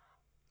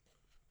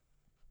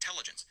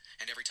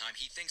time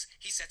he thinks,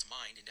 he sets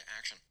mind into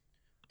action.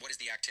 What is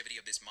the activity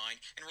of this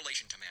mind in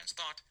relation to man's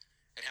thought?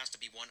 It has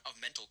to be one of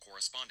mental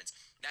correspondence.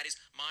 That is,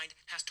 mind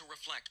has to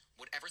reflect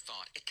whatever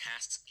thought it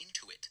casts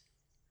into it.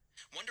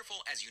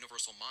 Wonderful as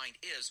universal mind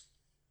is,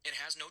 it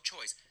has no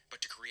choice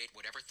but to create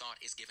whatever thought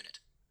is given it.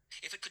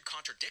 If it could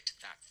contradict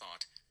that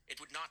thought,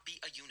 it would not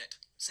be a unit,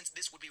 since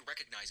this would be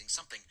recognizing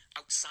something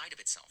outside of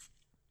itself.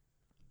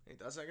 Any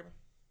thoughts, Ackerman?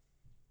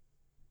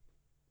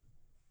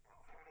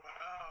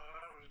 Wow,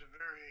 that was a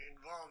very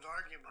involved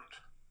argument.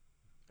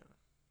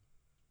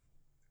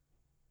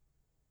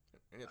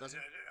 Any thoughts?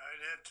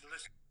 I'd have to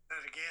listen to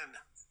that again.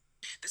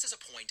 This is a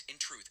point, in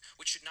truth,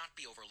 which should not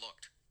be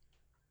overlooked.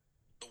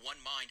 The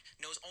one mind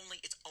knows only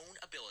its own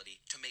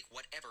ability to make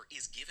whatever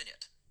is given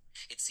it.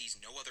 It sees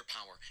no other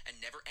power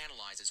and never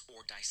analyzes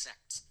or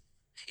dissects.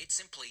 It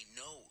simply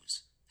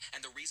knows.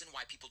 And the reason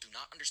why people do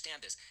not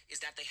understand this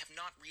is that they have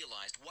not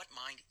realized what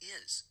mind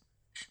is.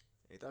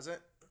 Any thoughts on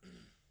it?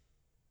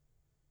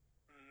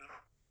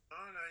 No,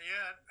 not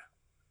yet.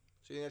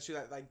 So you think that's true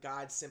that like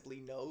God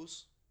simply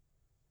knows?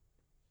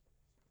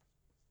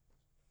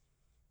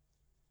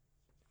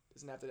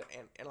 Doesn't have to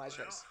analyze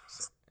Well, it.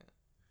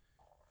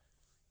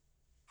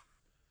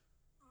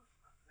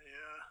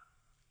 Yeah.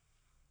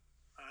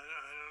 I don't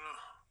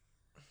know.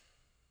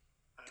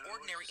 I don't know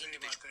Ordinary what to say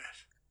about individual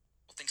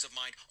that. thinks of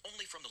mind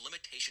only from the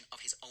limitation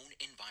of his own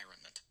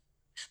environment.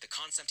 The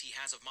concept he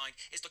has of mind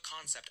is the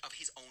concept of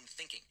his own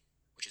thinking,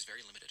 which is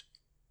very limited.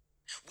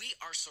 We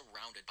are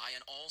surrounded by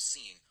an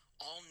all-seeing,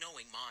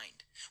 all-knowing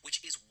mind,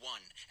 which is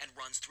one and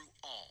runs through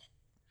all.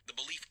 The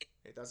belief in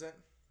It doesn't?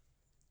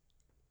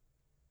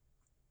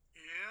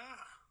 Yeah.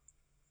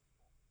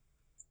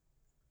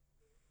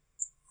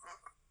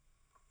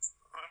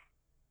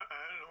 I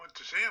don't know what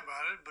to say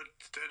about it, but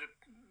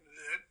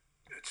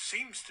it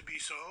seems to be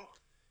so.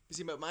 You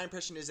see, but my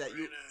impression is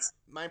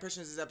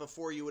that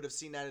before you would have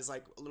seen that as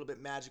like a little bit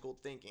magical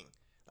thinking.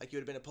 Like you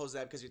would have been opposed to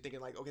that because you're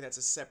thinking like, okay, that's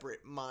a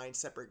separate mind,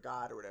 separate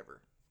God or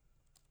whatever.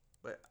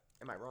 But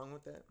am I wrong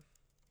with that?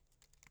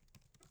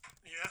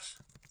 Yes.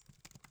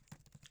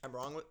 I'm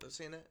wrong with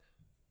saying that?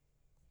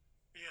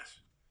 Yes.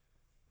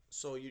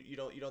 So you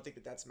don't think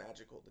that that's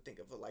magical to think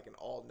of like an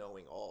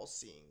all-knowing,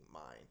 all-seeing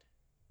mind?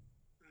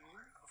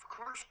 Of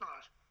course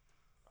not.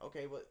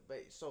 Okay, but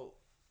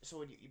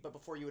but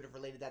before you would have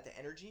related that to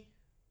energy?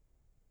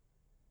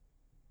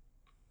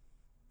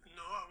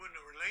 No, I wouldn't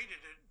have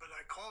related it, but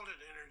I called it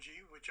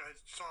energy, which I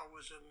saw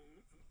was a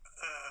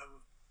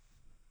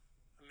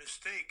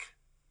mistake.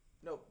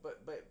 No,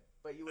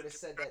 but you would have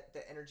said that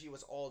the energy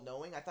was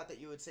all-knowing. I thought that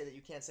you would say that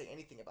you can't say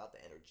anything about the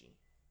energy.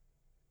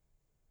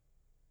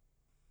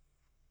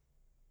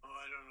 Oh,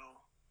 I don't know.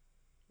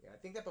 Yeah, I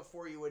think that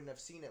before you wouldn't have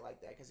seen it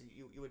like that because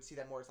you would see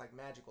that more as like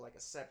magical, like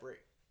a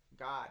separate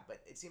God.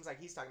 But it seems like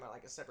he's talking about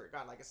like a separate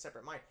God, like a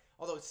separate mind.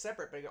 Although it's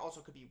separate, but it also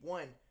could be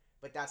one.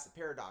 But that's the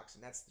paradox,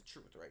 and that's the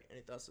truth, right? And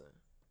it doesn't.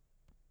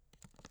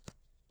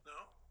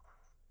 No.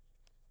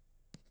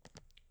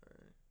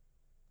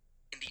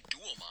 the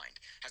dual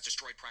mind has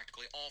destroyed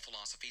practically all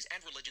philosophies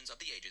and religions of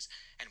the ages,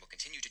 and will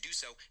continue to do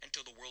so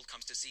until the world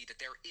comes to see that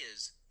there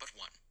is but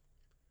one.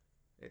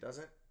 It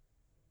doesn't?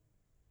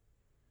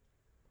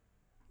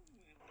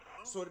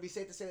 No. So would it be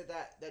safe to say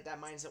that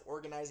mind is an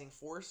organizing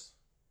force?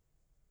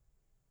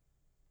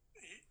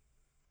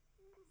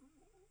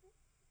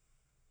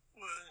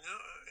 Well, no.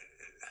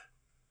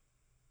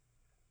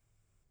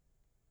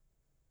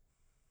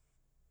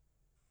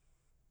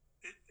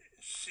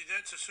 See,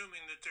 that's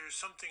assuming that there's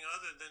something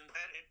other than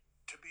that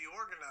to be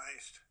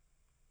organized.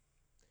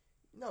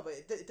 No, but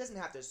it doesn't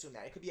have to assume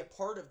that. It could be a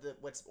part of the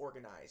what's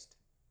organized.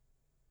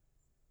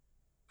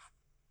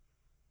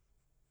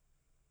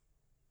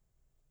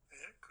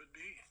 Yeah, it could be.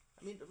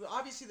 I mean,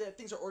 obviously the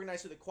things are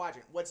organized through the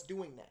quadrant. What's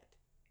doing that?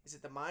 Is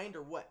it the mind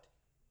or what?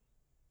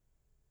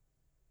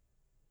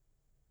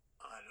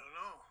 I don't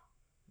know.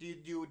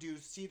 Do you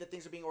see that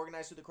things are being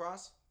organized through the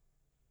cross?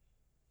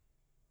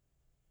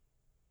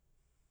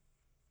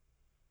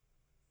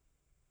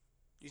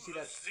 Do you see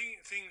that?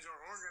 Things are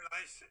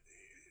organized.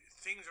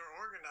 Things are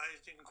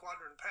organized in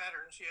quadrant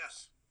patterns.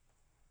 Yes.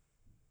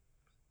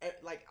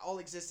 Like all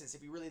existence,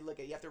 if you really look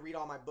at it, you have to read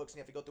all my books and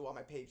you have to go through all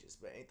my pages.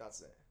 But any thoughts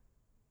there?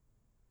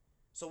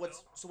 So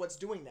what's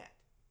doing that?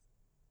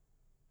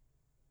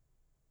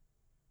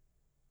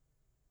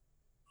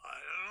 I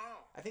don't know.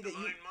 I think that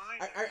Divine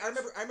mind,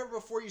 I remember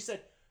before you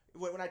said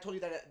when I told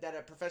you that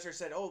a professor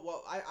said, oh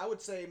well, I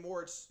would say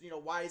more it's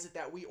why is it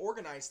that we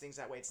organize things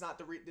that way? It's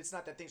not it's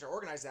not that things are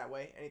organized that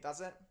way. Any thoughts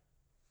on that?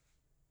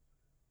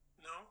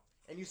 No.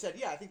 And you said,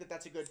 yeah, I think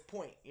that's a good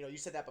point. You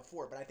said that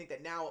before, but I think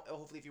that now,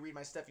 hopefully, if you read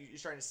my stuff, you're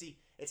starting to see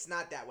it's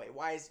not that way.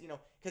 Why is,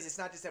 because it's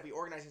not just that we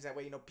organize things that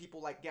way. People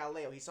like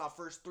Galileo, he saw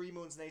first 3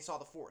 moons and then he saw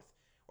the fourth.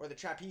 Or the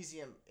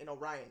trapezium in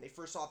Orion, they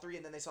first saw 3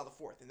 and then they saw the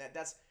fourth. And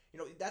that's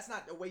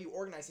not the way you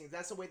organize things.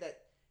 That's the way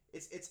that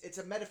it's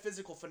a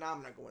metaphysical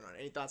phenomenon going on.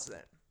 Any thoughts on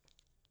that?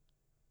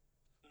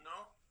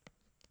 No.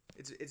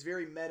 It's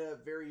very meta,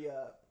 very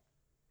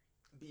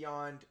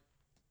beyond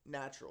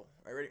natural.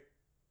 All right, ready?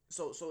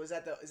 So is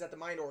that the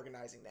mind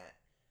organizing that?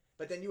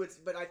 But then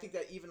but I think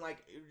that even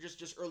like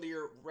just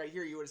earlier right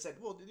here, you would have said,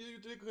 well,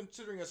 you're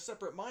considering a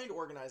separate mind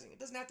organizing. It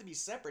doesn't have to be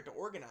separate to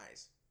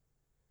organize.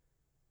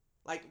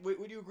 Like,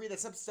 would you agree that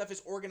some stuff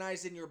is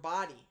organized in your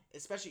body,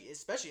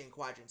 especially in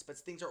quadrants, but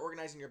things are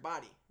organized in your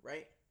body,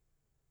 right?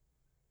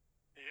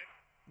 Yeah.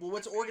 Well,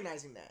 what's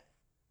organizing that?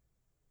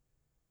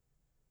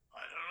 I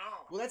don't know.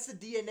 Well, that's the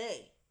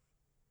DNA.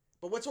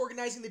 But what's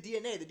organizing the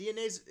DNA? The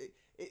DNA is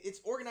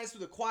it's organized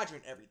through the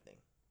quadrant, everything.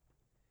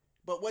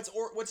 But what's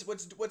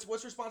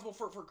responsible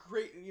for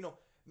creating,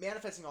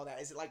 manifesting all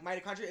that? Is it like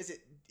mitochondria? Is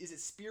it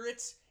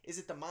spirits? Is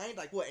it the mind?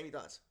 Like what? Any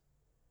thoughts?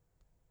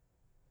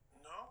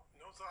 No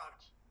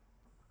thoughts.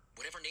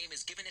 Whatever name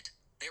is given it,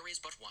 there is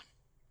but one.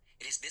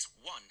 It is this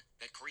one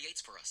that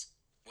creates for us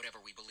whatever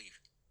we believe.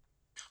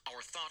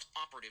 Our thought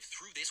operative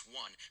through this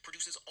one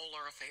produces all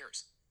our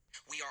affairs.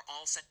 We are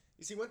all set.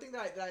 You see, one thing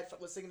that I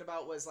was thinking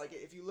about was like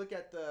if you look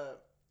at the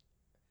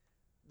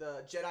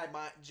Jedi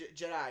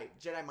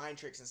mind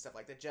tricks and stuff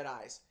like the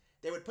Jedis,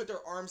 they would put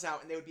their arms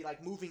out and they would be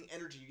like moving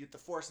energy with the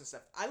Force and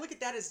stuff. I look at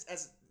that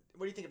as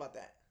what do you think about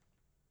that?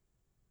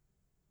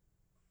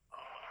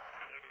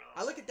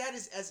 I look at that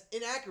as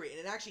inaccurate, and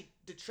it actually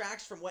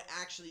detracts from what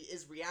actually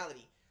is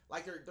reality.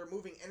 Like they're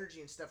moving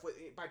energy and stuff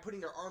by putting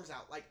their arms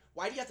out. Like,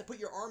 why do you have to put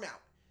your arm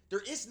out?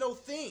 There is no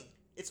thing.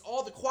 It's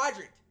all the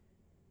quadrant.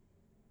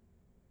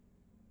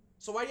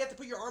 So why do you have to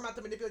put your arm out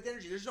to manipulate the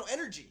energy? There's no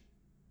energy.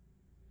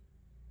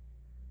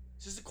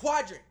 It's just a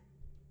quadrant.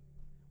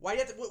 Why do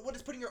you have to? What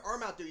does putting your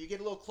arm out do? You get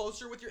a little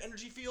closer with your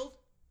energy field?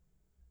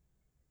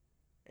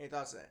 Any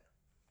thoughts on that?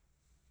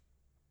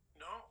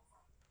 No.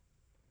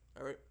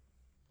 All right.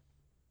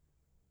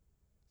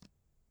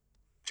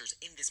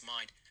 In this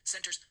mind,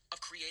 centers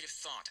of creative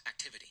thought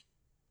activity.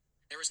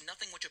 There is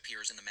nothing which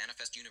appears in the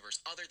manifest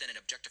universe other than an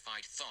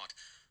objectified thought,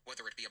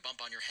 whether it be a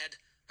bump on your head,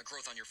 a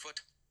growth on your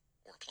foot,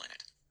 or a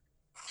planet.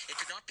 It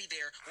could not be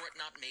there were it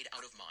not made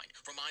out of mind,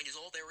 for mind is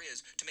all there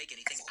is to make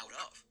anything out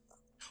of.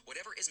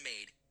 Whatever is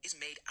made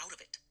out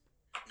of it.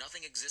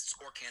 Nothing exists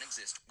or can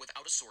exist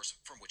without a source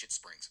from which it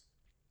springs.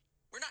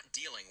 We're not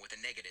dealing with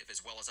a negative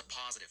as well as a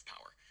positive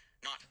power,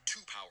 not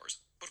two powers,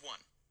 but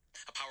one.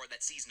 A power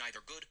that sees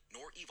neither good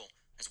nor evil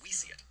as we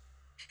see it.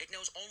 It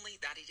knows only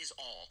that it is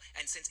all,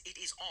 and since it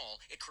is all,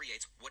 it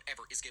creates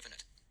whatever is given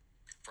it.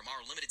 From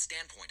our limited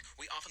standpoint,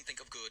 we often think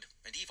of good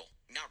and evil,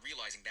 not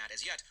realizing that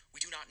as yet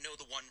we do not know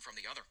the one from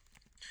the other.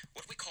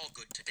 What we call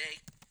good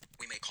today,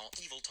 we may call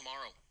evil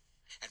tomorrow.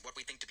 And what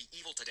we think to be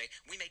evil today,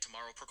 we may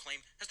tomorrow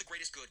proclaim as the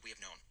greatest good we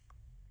have known.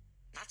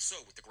 Not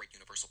so with the great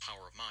universal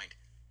power of mind.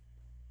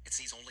 It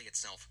sees only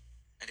itself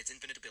and its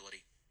infinite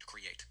ability to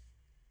create.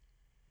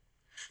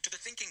 To the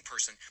thinking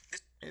person,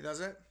 this... It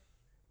does it?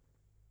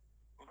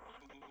 No.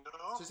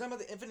 So it's talking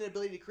about the infinite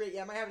ability to create.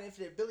 Yeah, I might have an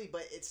infinite ability,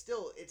 but it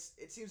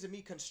seems to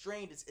me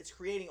constrained. It's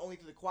creating only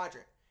through the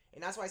quadrant.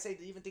 And that's why I say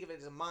to even think of it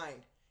as a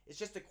mind. It's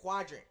just a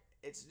quadrant.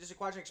 It's just a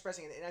quadrant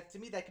expressing it. And to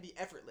me, that could be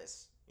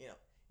effortless.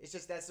 It's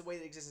just that's the way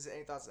that exists.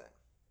 Any thoughts on that?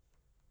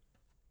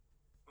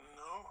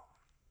 No.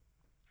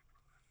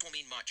 will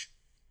mean much.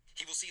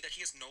 He will see that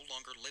he is no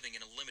longer living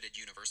in a limited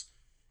universe,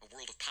 a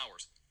world of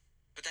powers,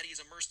 but that he is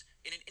immersed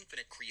in an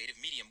infinite creative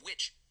medium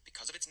which,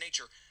 because of its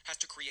nature, has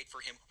to create for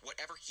him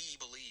whatever he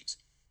believes.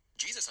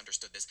 Jesus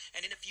understood this,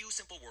 and in a few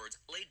simple words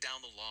laid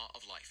down the law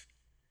of life.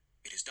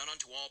 It is done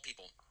unto all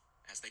people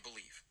as they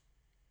believe.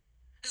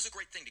 This is a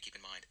great thing to keep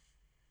in mind.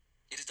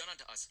 It is done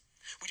unto us.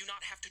 We do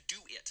not have to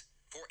do it,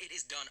 for it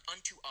is done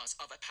unto us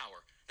of a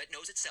power that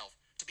knows itself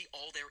to be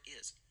all there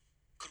is.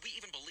 Could we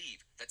even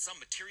believe that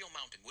some material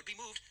mountain would be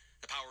moved?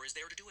 The power is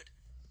there to do it.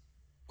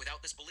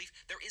 Without this belief,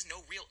 there is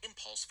no real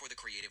impulse for the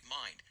creative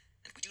mind,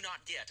 and we do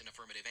not get an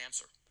affirmative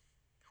answer.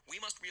 We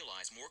must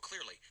realize more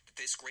clearly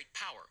that this great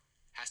power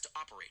has to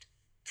operate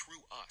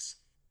through us.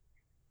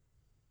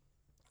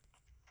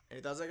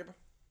 Any thoughts, Jacob?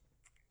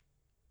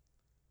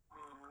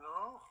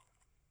 No.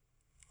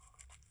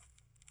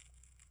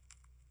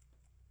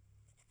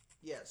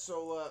 Yeah.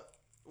 So,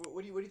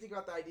 what do you think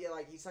about the idea?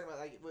 Like he's talking about,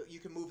 like you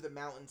can move the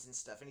mountains and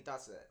stuff. Any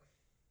thoughts to that?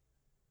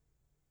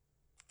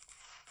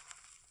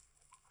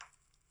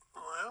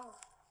 Well,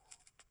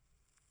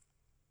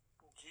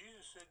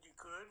 Jesus said you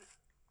could.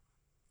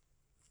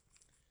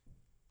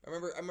 I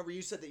remember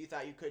you said that you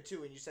thought you could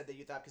too, and you said that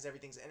you thought because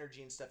everything's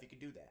energy and stuff, you could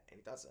do that.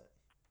 Any thoughts on that?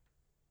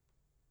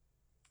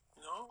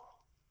 No.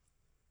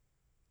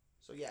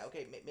 So yeah,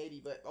 okay, maybe,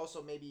 but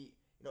also maybe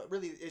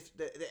really, if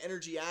the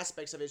energy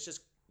aspects of it, it's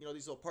just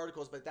these little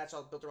particles, but that's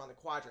all built around the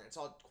quadrant. It's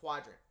all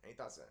quadrant. Any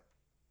thoughts on that?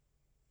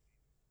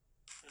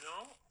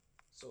 No.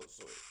 So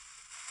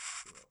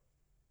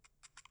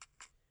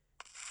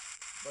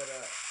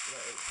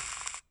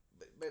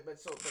but but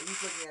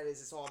he's looking at it as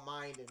it's all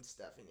mind and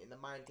stuff, and the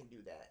mind can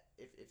do that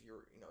if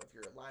you're if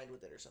you're aligned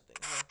with it or something.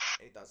 Huh?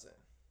 Any thoughts on that?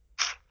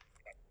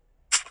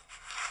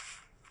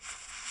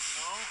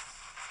 No.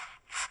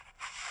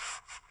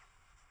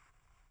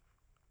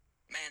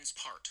 Man's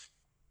part.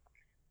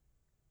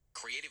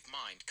 Creative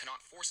mind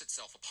cannot force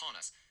itself upon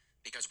us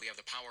because we have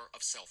the power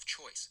of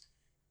self-choice.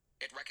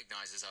 It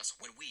recognizes us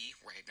when we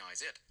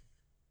recognize it.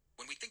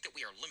 When we think that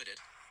we are limited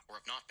or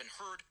have not been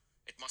heard,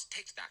 It must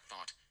take that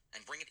thought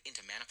and bring it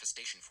into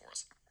manifestation for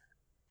us.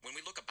 When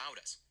we look about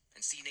us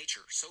and see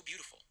nature so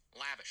beautiful,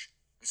 lavish,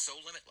 and so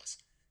limitless,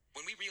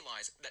 when we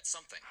realize that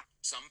something,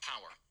 some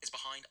power, is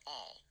behind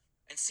all,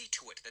 and see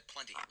to it that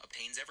plenty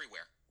obtains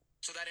everywhere,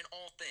 so that in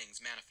all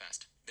things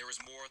manifest there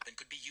is more than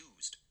could be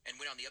used, and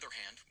when on the other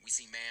hand we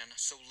see man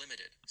so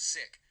limited,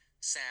 sick,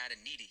 sad,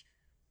 and needy,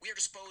 we are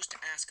disposed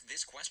to ask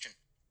this question: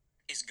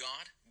 is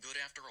God good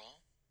after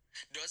all?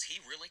 Does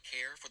he really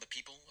care for the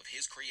people of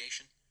his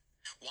creation?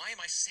 Why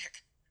am I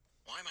sick?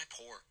 Why am I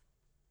poor?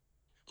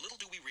 Little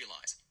do we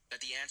realize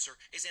that the answer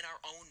is in our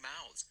own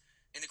mouths,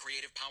 in the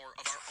creative power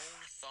of our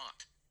own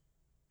thought.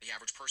 The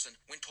average person,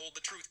 when told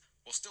the truth,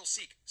 will still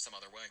seek some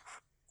other way.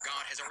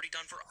 God has already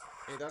done for...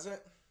 It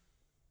doesn't?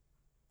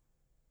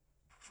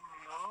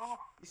 No.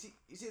 You see,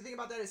 the thing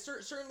about that is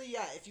certainly,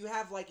 yeah. If you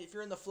have if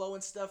you're in the flow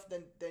and stuff,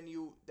 then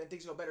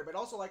things go better. But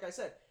also, like I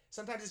said,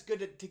 sometimes it's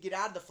good to get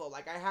out of the flow.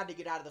 Like I had to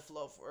get out of the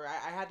flow,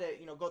 I had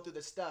to go through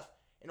this stuff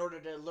in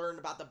order to learn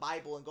about the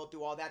Bible and go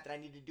through all that I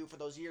needed to do for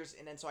those years,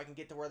 and then so I can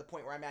get to the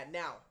point where I'm at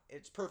now.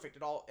 It's perfect.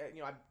 It all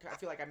I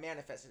feel like I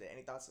manifested it.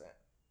 Any thoughts on that?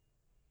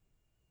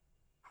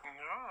 No,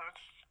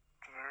 that's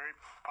very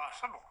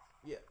possible.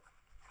 Yeah.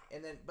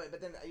 And then, but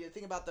then the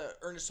thing about the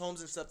Ernest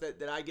Holmes and stuff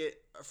that I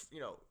get,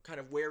 kind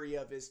of wary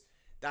of is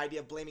the idea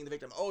of blaming the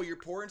victim. Oh, you're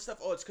poor and stuff.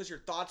 Oh, it's because your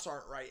thoughts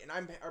aren't right, and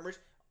I'm rich.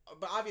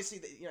 But obviously,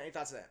 any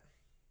thoughts of that?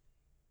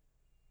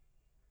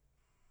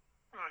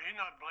 No, he's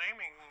not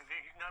blaming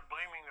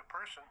the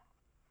person.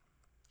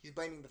 He's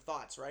blaming the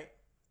thoughts, right?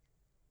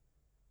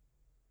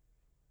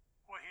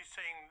 Well, he's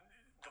saying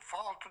the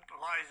fault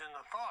lies in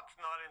the thoughts,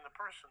 not in the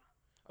person.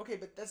 Okay,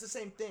 but that's the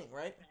same thing,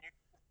 right?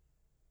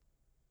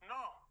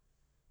 No.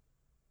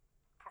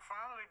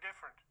 Profoundly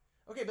different.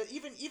 Okay, but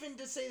even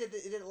to say that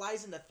it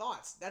lies in the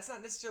thoughts, that's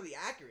not necessarily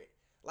accurate.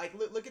 Like,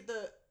 look at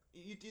the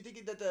you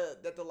think that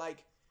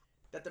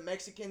the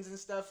Mexicans and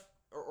stuff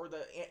or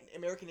the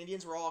American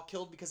Indians were all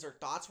killed because their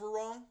thoughts were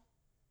wrong?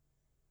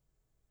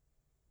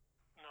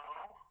 No.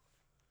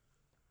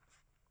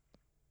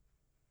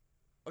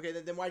 Okay,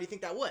 then why do you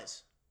think that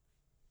was?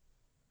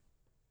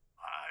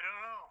 I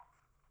don't know.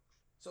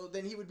 So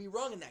then he would be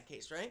wrong in that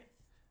case, right?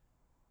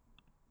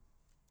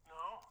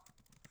 No.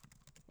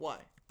 Why?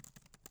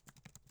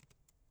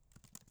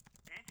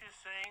 He's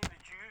just saying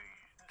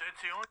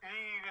that's the only thing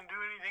you can do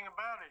anything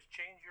about is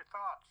change your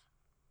thoughts.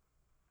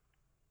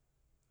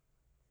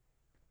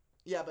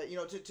 Yeah, but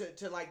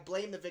to like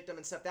blame the victim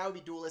and stuff, that would be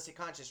dualistic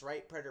conscious,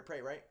 right? Predator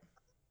prey, right?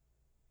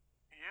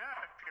 Yeah,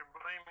 if you're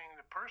blaming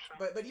the person.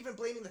 But even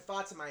blaming the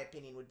thoughts, in my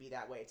opinion, would be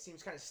that way. It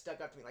seems kind of stuck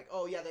up to me. Like,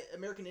 oh yeah, the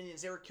American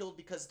Indians, they were killed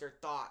because of their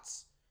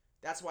thoughts.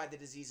 That's why the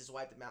diseases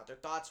wiped them out. Their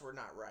thoughts were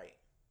not right.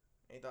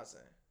 Any thoughts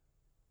on that?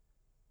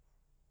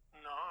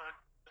 No,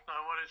 that's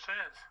not what it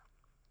says.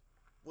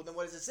 Well, then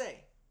what does it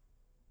say?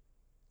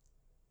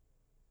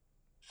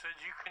 It says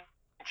you can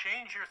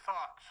change your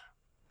thoughts.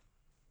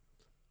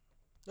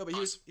 No, but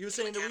he was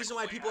saying the reason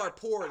why people are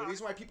poor, the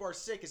reason why people are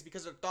sick is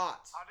because of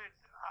thoughts. How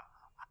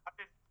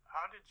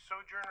did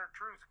Sojourner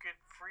Truth get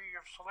free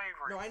of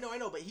slavery? No, I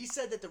know, but he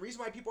said that the reason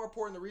why people are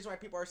poor and the reason why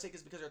people are sick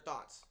is because of their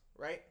thoughts,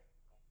 right?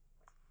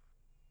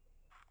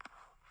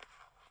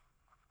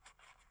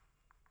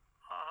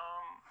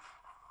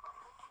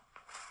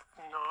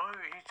 No,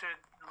 he said,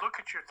 look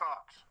at your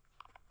thoughts.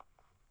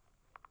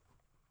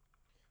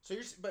 So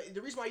but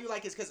the reason why you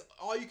like it is because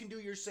all you can do,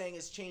 you're saying,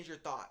 is change your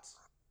thoughts.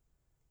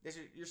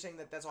 You're saying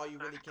that's all you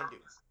really can do.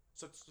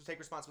 So take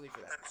responsibility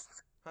for that.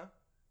 Huh?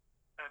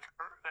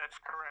 That's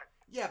correct.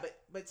 Yeah,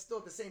 but still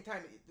at the same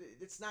time,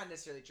 it's not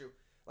necessarily true.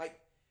 Like,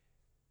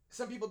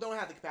 some people don't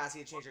have the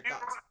capacity to change their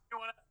thoughts. Do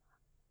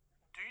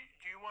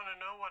you want to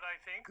know what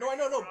I think? No, I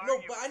know, no,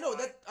 but I know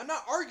that I'm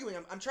not arguing.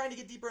 I'm trying to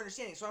get deeper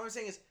understanding. So what I'm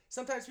saying is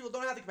sometimes people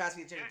don't have the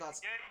capacity to change their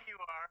thoughts. Yeah, you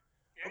are.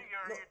 Yeah, Okay, you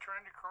are. no. You're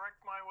trying to correct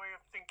my way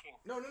of thinking.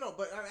 No,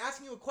 but I'm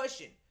asking you a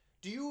question.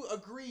 Do you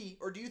agree,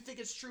 or do you think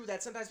it's true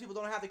that sometimes people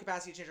don't have the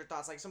capacity to change their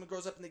thoughts? Like someone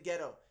grows up in the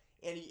ghetto,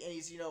 and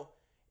he's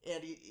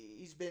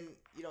he's been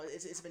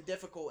it's been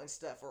difficult and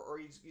stuff, or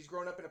he's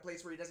grown up in a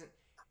place where he doesn't,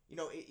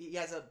 he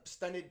has a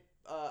stunted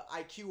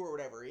IQ or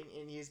whatever,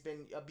 and he's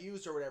been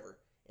abused or whatever,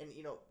 and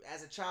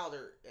as a child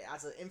or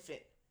as an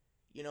infant,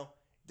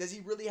 does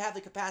he really have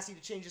the capacity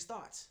to change his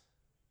thoughts?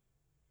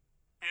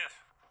 Yes.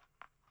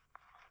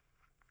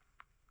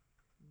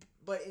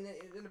 But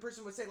and the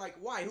person would say, like,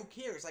 why? Who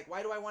cares? Like,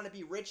 why do I want to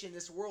be rich in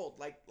this world?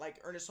 Like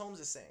Ernest Holmes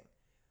is saying.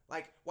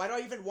 Like, why do I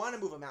even want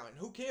to move a mountain?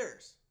 Who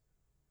cares?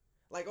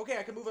 Like, okay,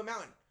 I can move a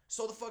mountain.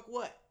 So the fuck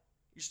what?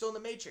 You're still in the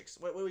Matrix.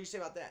 What do you say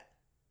about that?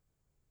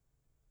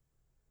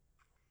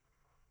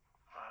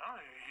 Well,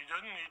 he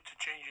doesn't need to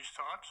change his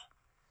thoughts.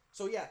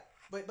 So yeah,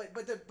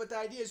 but the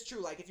idea is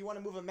true. Like, if you want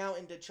to move a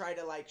mountain to try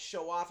to like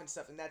show off and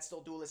stuff, and that's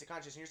still dualistic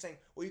consciousness. And you're saying,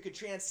 well, you could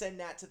transcend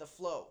that to the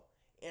flow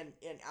and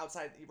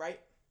outside, right?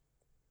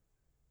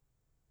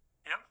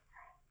 Yep.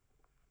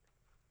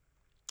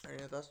 Any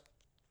other thoughts?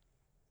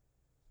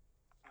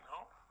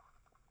 No.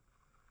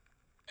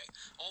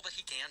 All that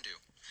he can do,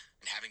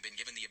 and having been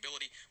given the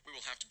ability, we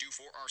will have to do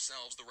for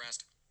ourselves the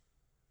rest.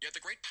 Yet the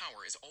great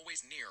power is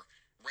always near,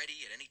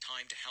 ready at any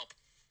time to help.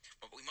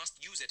 But we must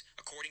use it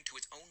according to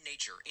its own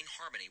nature, in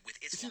harmony with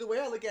its... See, the way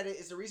I look at it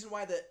is the reason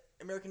why the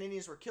American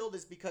Indians were killed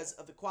is because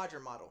of the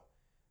quadrant model.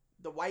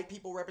 The white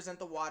people represent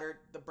the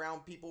water, the brown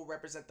people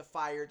represent the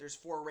fire. There's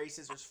 4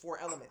 races, there's 4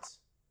 elements.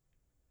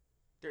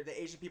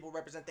 The Asian people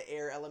represent the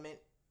air element,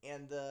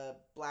 and the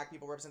black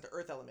people represent the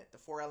earth element, the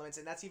 4 elements,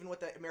 and that's even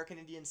what the American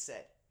Indians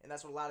said, and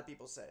that's what a lot of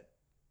people said.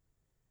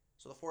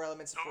 So the 4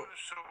 elements. So we're a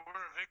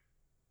victim.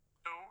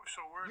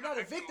 So we're You're not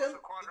a victim.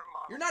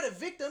 You're not a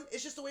victim.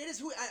 It's just the way it is.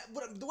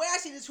 The way I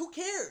see it is, who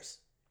cares?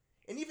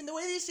 And even the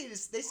way they see it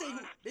is, they say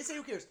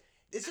who cares.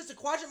 It's just a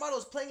quadrant model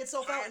is playing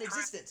itself out in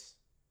existence.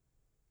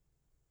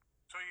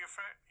 So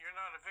you're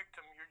not a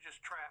victim. You're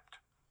just trapped.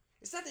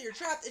 It's not that you're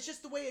trapped. It's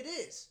just the way it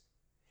is.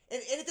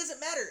 And it doesn't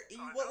matter.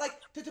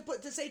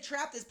 To say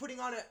trapped is putting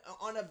on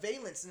a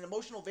valence, an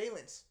emotional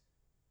valence.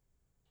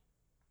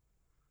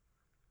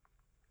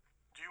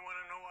 Do you want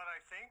to know what I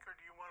think, or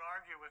do you want to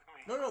argue with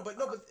me?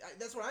 But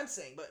that's what I'm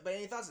saying. But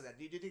any thoughts on that?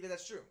 Do you think that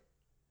that's true?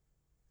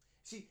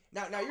 See,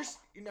 now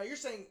you're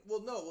saying,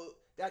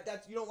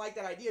 that you don't like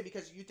that idea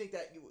because you think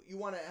that you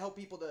want to help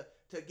people to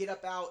get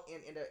up out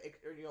and to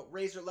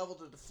raise their level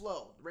to the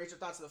flow, raise their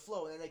thoughts to the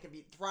flow, and then they can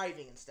be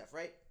thriving and stuff,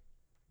 right?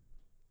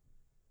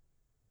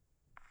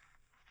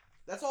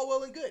 That's all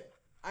well and good.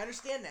 I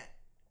understand that.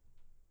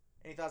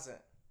 Any thoughts on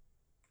that?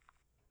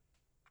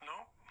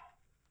 No.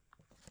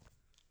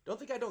 Don't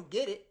think I don't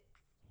get it.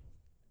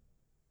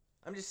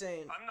 I'm just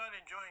saying. I'm not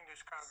enjoying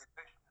this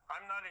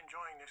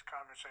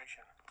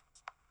conversation.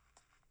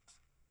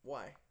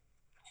 Why?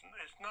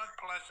 It's not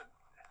pleasant.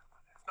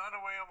 It's not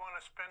a way I want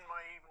to spend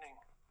my evening.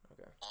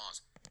 Okay.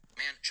 Laws.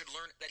 Man should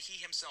learn that he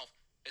himself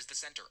is the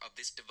center of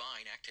this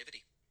divine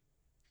activity.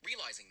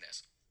 Realizing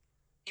this,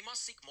 he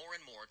must seek more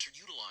and more to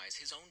utilize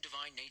his own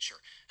divine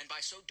nature, and by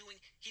so doing,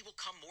 he will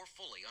come more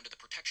fully under the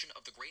protection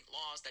of the great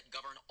laws that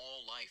govern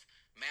all life,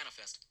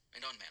 manifest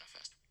and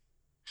unmanifest.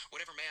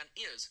 Whatever man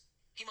is,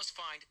 he must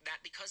find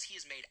that because he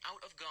is made out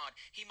of God,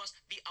 he must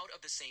be out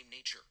of the same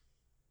nature.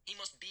 He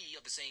must be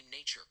of the same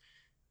nature.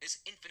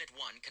 This infinite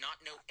one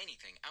cannot know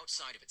anything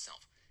outside of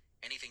itself,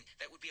 anything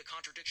that would be a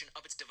contradiction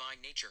of its divine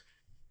nature.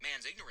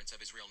 Man's ignorance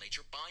of his real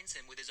nature binds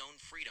him with his own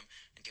freedom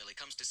until he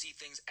comes to see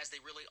things as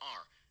they really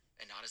are,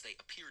 and not as they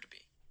appear to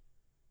be.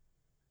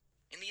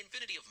 In the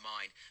infinity of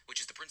mind,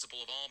 which is the principle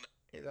of all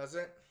It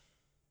doesn't.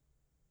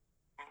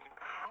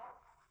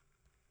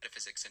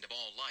 metaphysics and of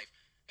all life,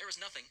 there is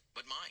nothing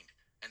but mind,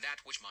 and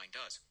that which mind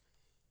does.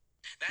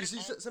 You see,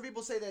 some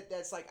people say that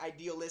that's like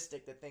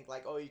idealistic to think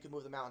like, oh, you can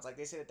move the mountains. Like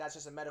they say that that's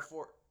just a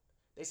metaphor.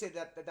 They say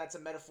that's a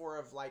metaphor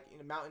of like,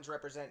 mountains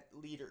represent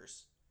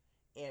leaders,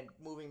 and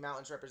moving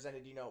mountains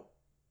represented,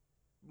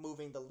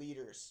 moving the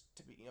leaders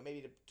to be,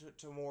 maybe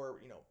to more,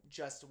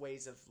 just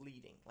ways of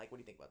leading. Like, what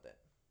do you think about that?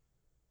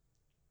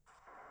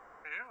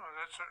 Yeah,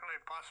 that's certainly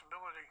a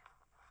possibility.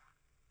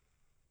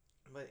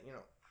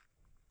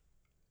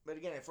 But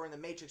again, if we're in the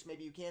Matrix,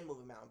 maybe you can move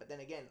a mountain. But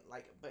then again,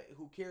 but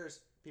who cares?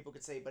 People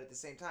could say, but at the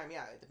same time,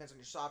 yeah, it depends on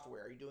your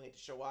software. Are you doing it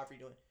to show off? Are you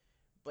doing?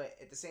 But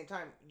at the same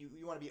time,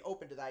 you want to be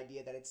open to the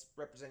idea that it's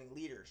representing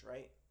leaders,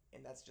 right?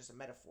 And that's just a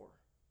metaphor.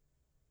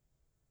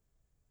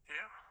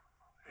 Yeah.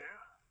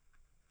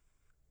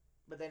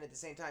 But then at the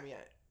same time,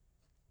 yeah.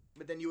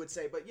 But then you would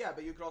say, but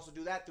you could also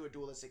do that through a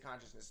dualistic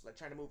consciousness. Like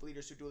trying to move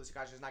leaders through dualistic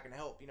consciousness is not going to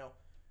help,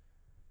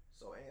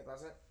 So, any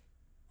thoughts on it?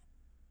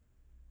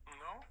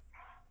 No.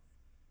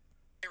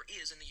 There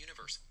is in the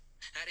universe.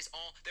 That is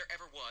all there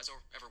ever was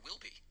or ever will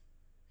be.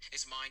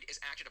 His mind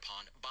is acted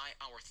upon by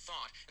our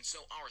thought, and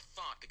so our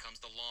thought becomes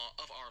the law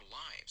of our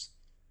lives.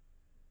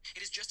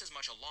 It is just as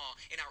much a law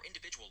in our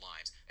individual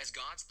lives as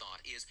God's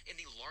thought is in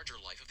the larger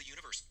life of the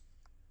universe.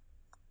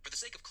 For the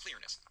sake of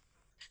clearness,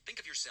 think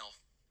of yourself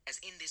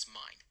as in this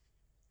mind.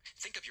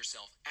 Think of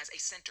yourself as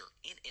a center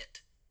in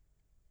it.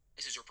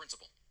 This is your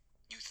principle.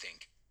 You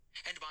think,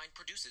 and mind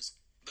produces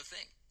the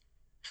thing.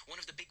 One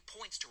of the big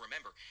points to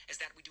remember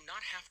is that we do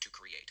not have to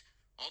create.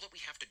 All that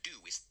we have to do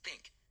is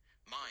think.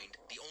 Mind,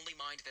 the only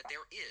mind that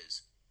there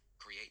is,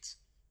 creates.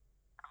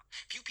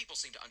 Few people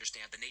seem to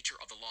understand the nature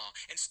of the law,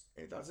 and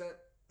it doesn't.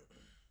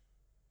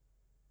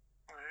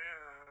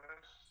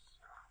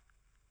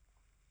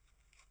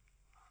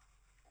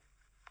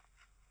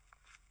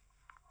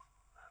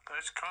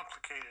 That's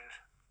complicated.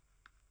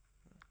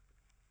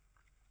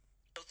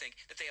 They'll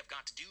think that they have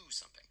got to do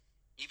something,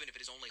 even if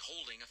it is only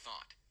holding a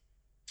thought.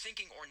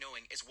 Thinking or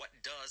knowing is what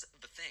does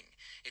the thing.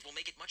 It will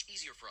make it much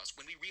easier for us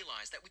when we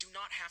realize that we do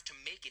not have to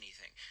make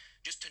anything,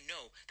 just to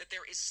know that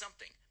there is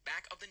something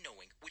back of the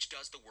knowing which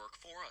does the work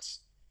for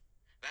us.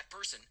 That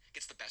person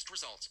gets the best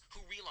results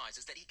who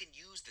realizes that he can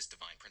use this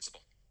divine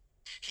principle.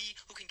 He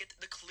who can get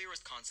the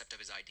clearest concept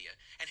of his idea,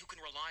 and who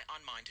can rely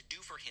on mind to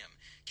do for him,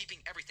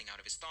 keeping everything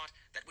out of his thought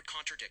that would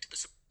contradict the...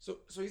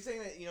 So he's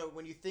saying that,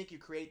 when you think, you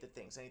create the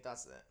things. Any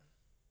thoughts to that?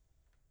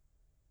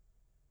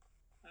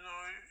 No,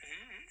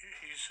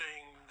 he's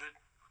saying that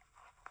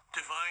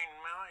divine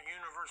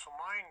universal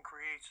mind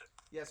creates it.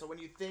 Yeah, so when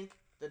you think,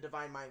 the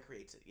divine mind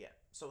creates it, yeah.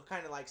 So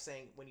kind of like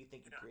saying when you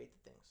think you create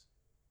the things.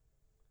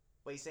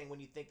 But he's saying when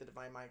you think the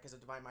divine mind, because the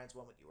divine mind's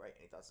one with you, right?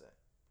 Any thoughts on that?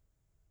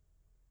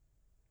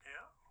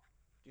 Yeah.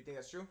 Do you think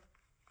that's true?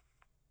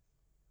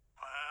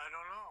 I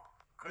don't know.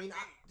 Could be.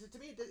 To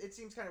me, it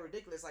seems kind of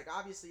ridiculous. Like,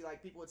 obviously,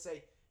 like, people would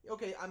say,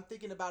 okay, I'm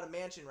thinking about a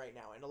mansion right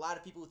now. And a lot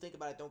of people who think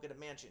about it don't get a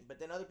mansion. But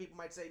then other people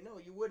might say, no,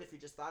 you would if you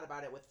just thought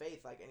about it with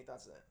faith. Like, any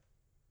thoughts on that?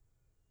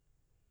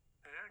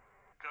 Yeah,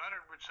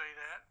 Goddard would say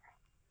that.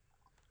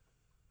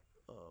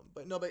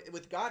 But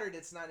with Goddard,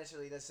 it's not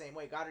necessarily the same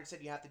way. Goddard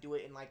said you have to do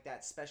it in, like,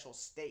 that special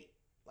state.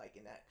 Like,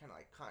 in that kind of,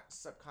 like,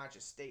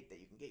 subconscious state that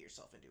you can get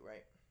yourself into,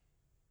 right?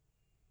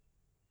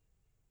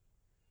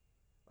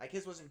 Like,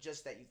 his wasn't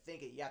just that you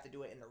think it, you have to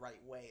do it in the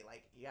right way.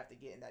 Like, you have to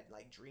get in that,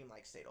 like,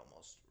 dreamlike state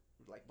almost.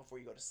 Like, before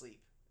you go to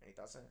sleep. Any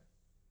thoughts on it?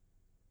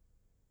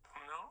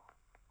 No.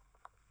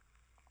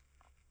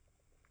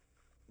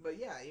 But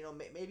yeah,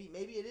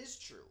 maybe it is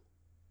true.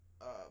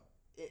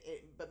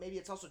 But maybe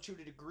it's also true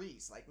to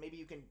degrees. Like, maybe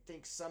you can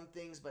think some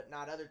things, but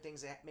not other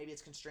things. Maybe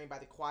it's constrained by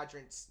the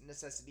quadrant's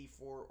necessity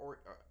for or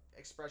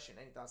expression.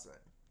 Any thoughts on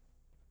that?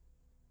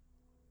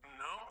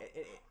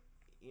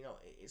 No.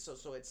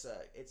 So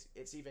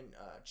it's even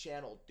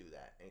channeled through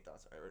that. Any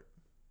thoughts?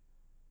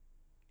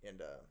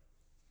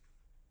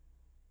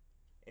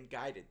 And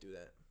guided through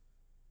that.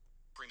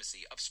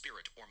 Primacy of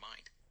spirit or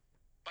mind.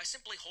 By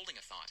simply holding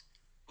a thought,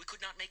 we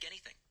could not make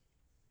anything.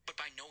 But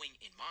by knowing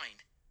in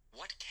mind,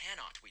 what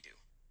cannot we do?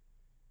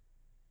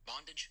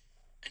 Bondage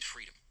and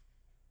freedom.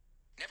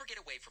 Never get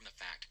away from the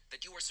fact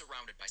that you are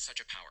surrounded by such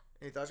a power.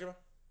 Any thoughts, Joe?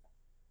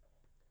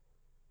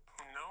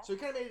 No. So he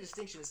kind of made a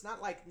distinction. It's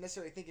not like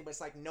necessarily thinking, but it's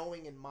like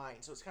knowing in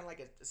mind. So it's kind of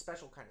like a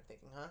special kind of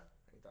thinking, huh?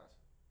 Any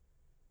thoughts?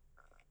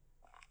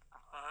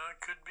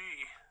 Could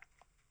be.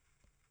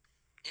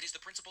 It is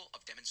the principle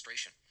of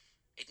demonstration.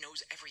 It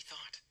knows every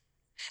thought.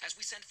 As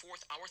we send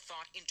forth our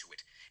thought into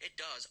it, it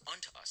does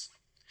unto us.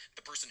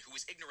 The person who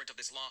is ignorant of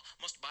this law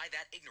must by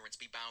that ignorance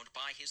be bound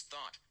by his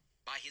thought,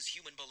 by his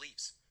human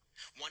beliefs.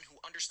 One who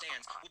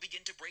understands will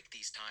begin to break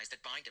these ties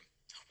that bind him.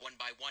 One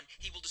by one,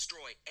 he will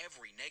destroy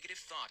every negative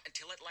thought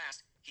until at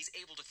last he's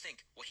able to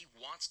think what he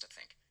wants to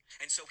think.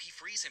 And so he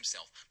frees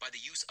himself by the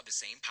use of the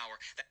same power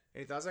that...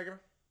 Any thoughts, Edgar?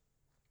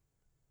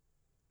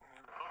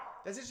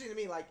 That's interesting to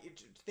me, like,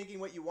 thinking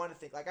what you want to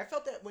think. Like, I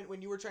felt that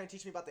when you were trying to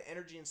teach me about the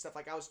energy and stuff,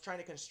 like, I was trying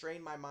to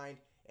constrain my mind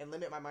and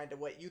limit my mind to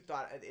what you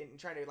thought and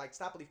trying to, like,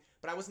 stop belief.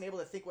 But I wasn't able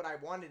to think what I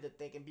wanted to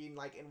think and being,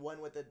 like, in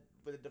one with the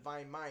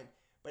divine mind.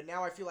 But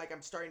now I feel like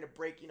I'm starting to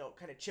break,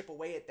 kind of chip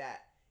away at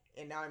that.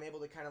 And now I'm able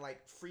to kind of,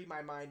 like, free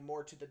my mind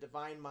more to the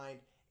divine mind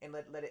and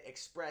let it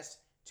express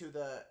to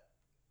the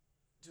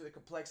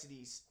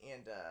complexities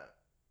and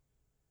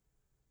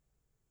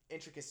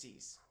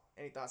intricacies.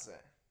 Any thoughts on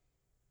that?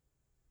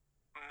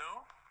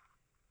 No.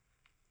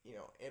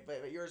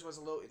 But yours was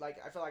a little, like,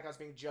 I felt like I was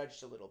being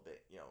judged a little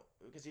bit,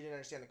 because you didn't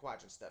understand the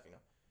quadrant stuff,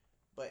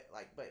 But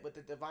with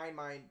the divine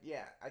mind,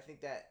 yeah, I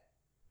think that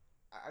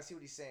I see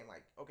what he's saying.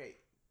 Like, okay,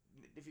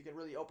 if you can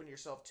really open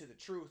yourself to the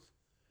truth,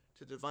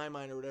 to the divine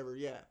mind or whatever,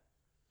 yeah.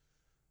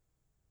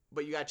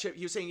 But you got chip.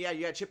 He was saying, yeah,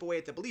 you got to chip away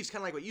at the beliefs,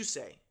 kind of like what you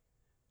say.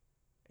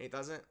 And he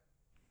doesn't.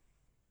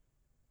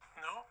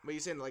 No. But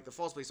you're saying like the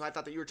false belief. So I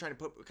thought that you were trying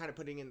to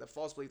putting in the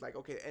false belief, like,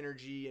 okay,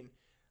 energy and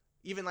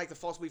even like the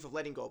false belief of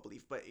letting go of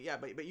belief. But yeah,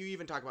 but you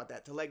even talk about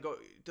that, to let go.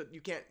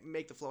 You can't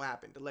make the flow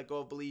happen. To let go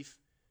of belief,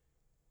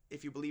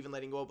 if you believe in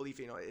letting go of belief,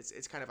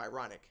 it's kind of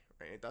ironic,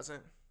 right? It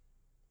doesn't.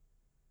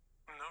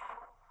 No.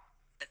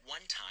 At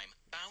one time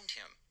bound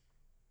him.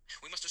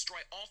 We must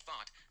destroy all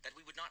thought that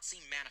we would not see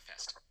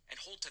manifest, and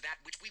hold to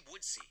that which we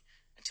would see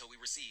until we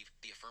receive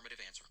the affirmative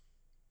answer.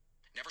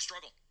 Never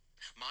struggle.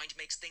 Mind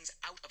makes things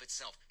out of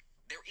itself.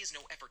 There is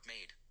no effort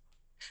made.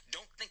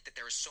 Don't think that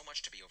there is so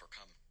much to be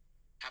overcome.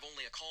 Have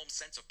only a calm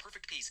sense of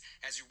perfect peace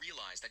as you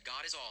realize that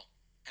God is all,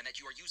 and that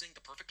you are using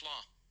the perfect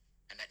law,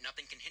 and that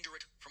nothing can hinder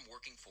it from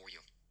working for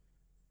you.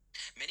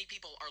 Many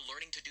people are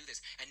learning to do this,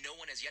 and no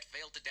one has yet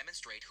failed to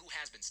demonstrate who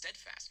has been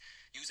steadfast,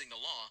 using the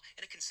law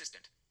in a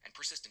consistent and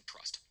persistent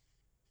trust.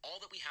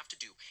 All that we have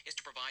to do is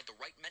to provide the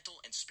right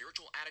mental and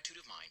spiritual attitude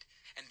of mind,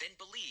 and then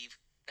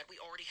believe that we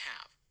already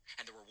have,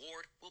 and the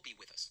reward will be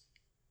with us.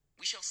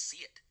 We shall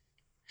see it.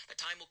 The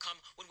time will come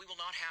when we will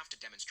not have to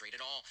demonstrate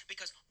at all,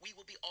 because we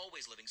will be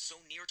always living so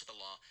near to the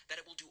law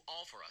that it will do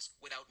all for us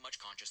without much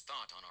conscious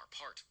thought on our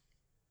part.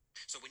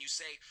 So when you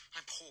say,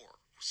 I'm poor,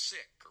 or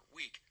sick, or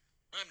weak,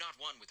 I'm not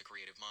one with the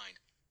creative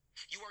mind.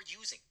 You are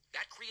using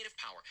that creative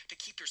power to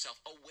keep yourself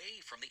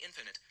away from the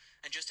infinite,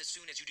 and just as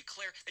soon as you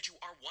declare that you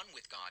are one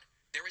with God,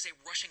 there is a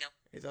rushing up.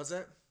 He does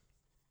it?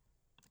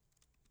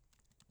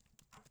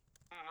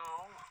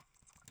 No.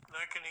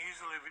 That can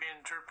easily be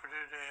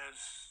interpreted as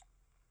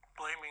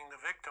blaming the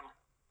victim.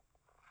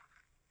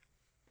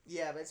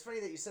 Yeah, but it's funny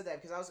that you said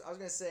that, because I was going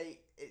to say,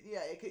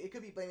 it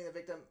could be blaming the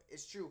victim.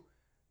 It's true.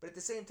 But at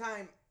the same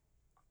time,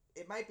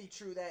 it might be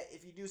true that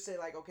if you do say,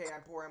 like, okay,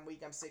 I'm poor, I'm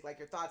weak, I'm sick, like,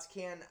 your thoughts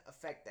can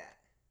affect that.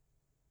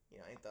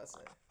 Any thoughts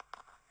on it?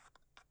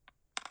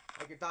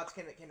 Like, your thoughts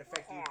can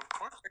affect you. Of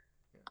course.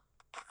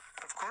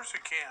 Of course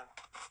it can.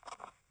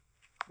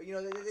 But,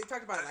 they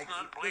talked about it, like,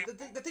 That's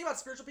not the thing about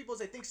spiritual people is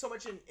they think so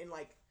much in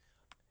like,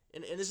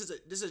 and this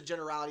is a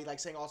generality, like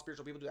saying all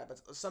spiritual people do that,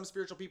 but some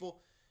spiritual people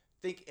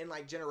think in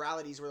like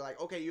generalities where like,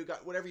 okay, you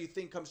got whatever you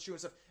think comes true and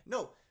stuff.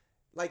 No,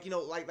 like, you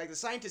know, like the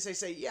scientists, they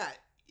say, yeah,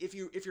 if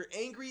you're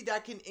angry,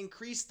 that can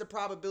increase the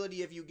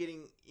probability of you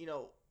getting, you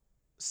know,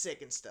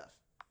 sick and stuff,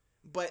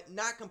 but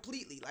not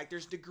completely. Like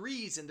there's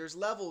degrees and there's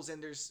levels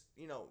and there's,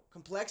 you know,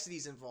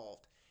 complexities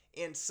involved,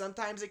 and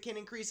sometimes it can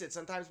increase it,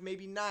 sometimes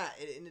maybe not.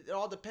 It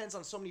all depends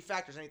on so many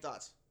factors. Any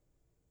thoughts?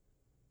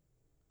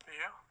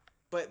 Yeah.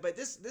 But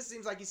this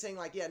seems like he's saying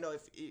like, yeah, no,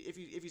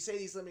 if you say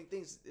these limiting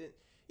things,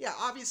 yeah,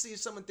 obviously if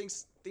someone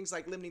thinks things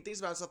like limiting things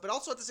about himself, but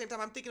also at the same time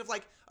I'm thinking of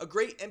like a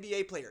great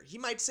NBA player. He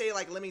might say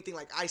like limiting thing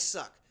like I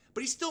suck,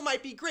 but he still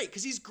might be great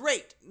because he's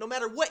great no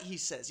matter what he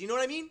says. You know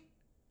what I mean?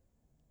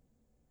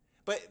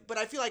 But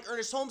I feel like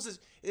Ernest Holmes is,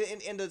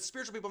 and the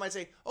spiritual people might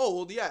say, oh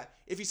well, yeah,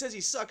 if he says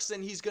he sucks,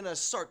 then he's gonna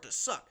start to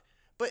suck.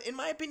 But in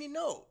my opinion,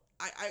 no.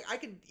 I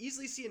could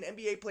easily see an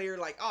NBA player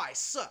like, oh, I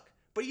suck,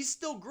 but he's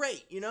still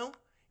great, you know,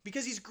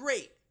 because he's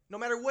great no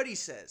matter what he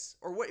says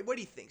or what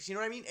he thinks. You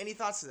know what I mean? Any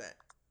thoughts to that?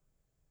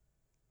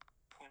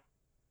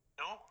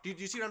 No. Do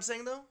you see what I'm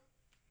saying though?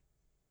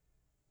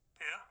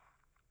 Yeah.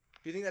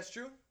 Do you think that's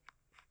true?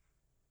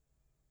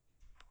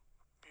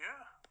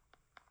 Yeah.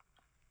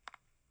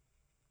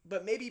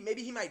 But maybe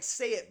he might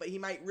say it, but he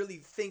might really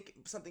think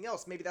something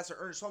else. Maybe that's what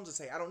Ernest Holmes would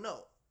say. I don't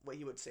know what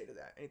he would say to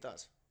that. Any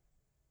thoughts?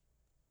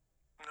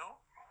 No.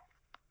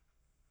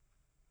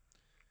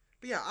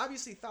 But yeah,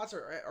 obviously thoughts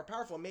are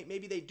powerful.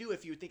 Maybe they do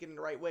if you think it in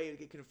the right way.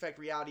 It can affect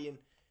reality and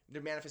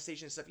their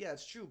manifestation and stuff. Yeah,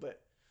 it's true, but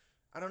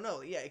I don't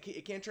know. Yeah,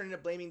 it can turn into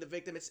blaming the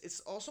victim.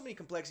 It's all so many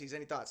complexities.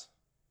 Any thoughts?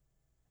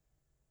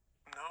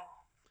 No.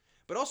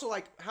 But also,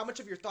 like, how much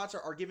of your thoughts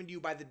are given to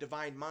you by the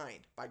divine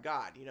mind, by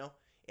God, you know?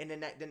 And then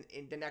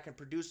that can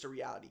produce the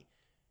reality.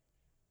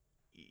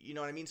 You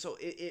know what I mean? So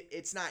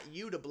it's not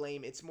you to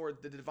blame. It's more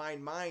the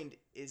divine mind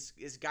is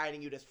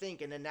guiding you to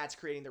think, and then that's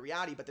creating the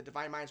reality. But the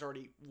divine mind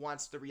already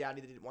wants the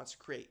reality that it wants to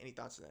create. Any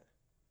thoughts on that?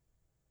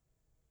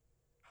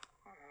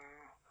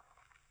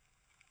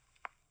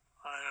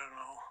 I don't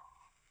know.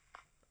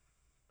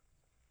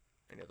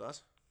 Any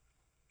thoughts?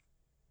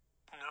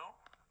 No.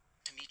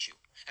 To meet you,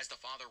 as the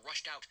Father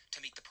rushed out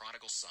to meet the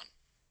prodigal son.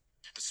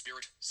 The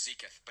Spirit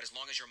seeketh, but as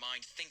long as your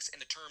mind thinks in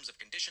the terms of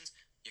conditions,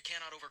 you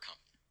cannot overcome.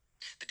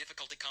 The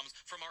difficulty comes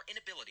from our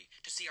inability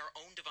to see our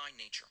own divine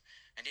nature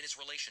and in its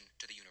relation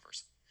to the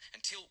universe.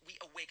 Until we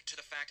awake to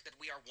the fact that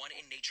we are one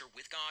in nature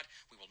with God,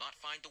 we will not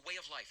find the way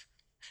of life.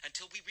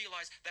 Until we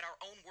realize that our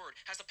own word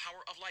has the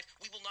power of life,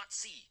 we will not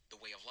see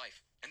the way of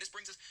life. And this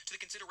brings us to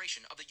the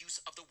consideration of the use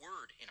of the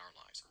word in our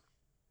lives.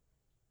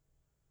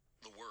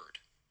 The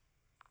word.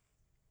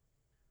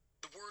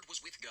 The word was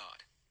with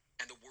God,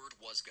 and the word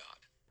was God.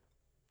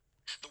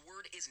 The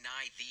word is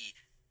nigh thee,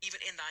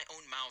 even in thy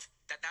own mouth,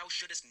 that thou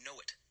shouldest know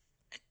it.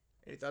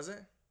 It doesn't?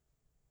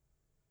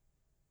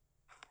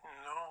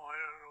 No, I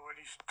don't know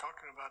what he's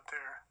talking about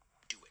there.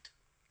 Do it.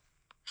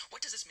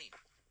 What does this mean?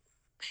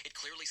 It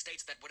clearly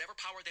states that whatever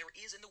power there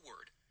is in the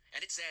word,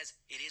 and it says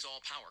it is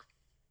all power,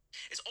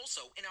 is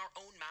also in our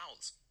own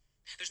mouths.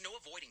 There's no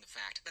avoiding the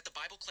fact that the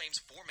Bible claims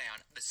for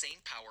man the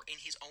same power in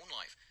his own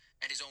life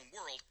and his own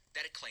world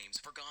that it claims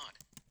for God.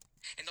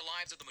 In the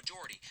lives of the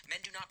majority,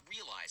 men do not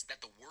realize that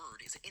the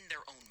word is in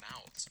their own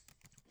mouths.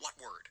 What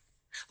word?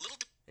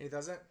 Little. It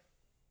doesn't?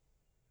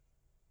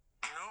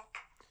 No.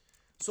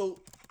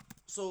 So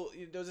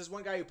there was this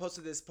one guy who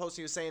posted this post.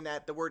 He was saying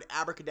that the word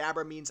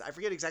abracadabra means, I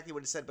forget exactly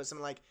what it said, but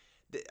something like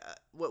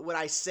what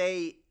I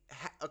say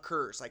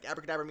occurs. Like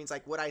abracadabra means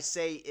like what I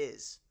say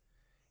is,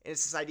 and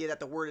it's this idea that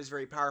the word is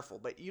very powerful.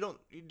 But do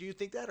you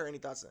think that, or any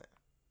thoughts on it?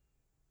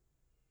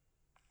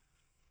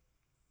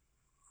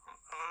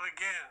 Well,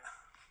 again,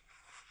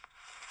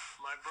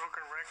 my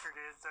broken record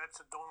is that's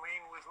a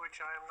domain with which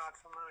I am not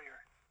familiar.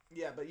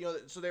 Yeah, but you know,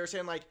 so they were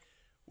saying like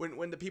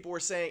when the people were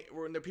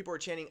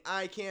chanting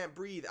I can't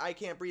breathe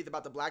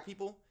about the black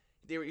people,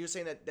 he was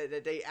saying that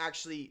they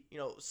actually, you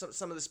know,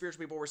 some of the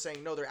spiritual people were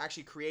saying no, they're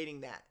actually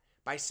creating that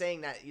by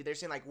saying that. They're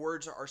saying like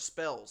words are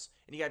spells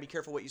and you gotta be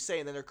careful what you say,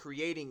 and then they're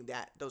creating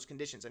those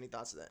conditions. Any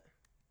thoughts of that?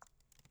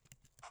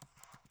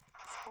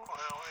 Well,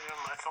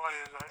 my thought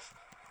is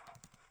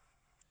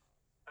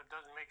that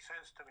doesn't make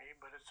sense to me,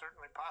 but it's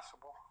certainly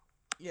possible.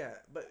 Yeah,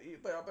 but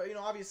you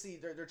know, obviously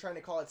they're trying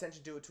to call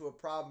attention to a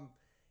problem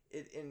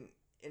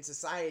in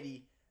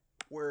society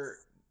where,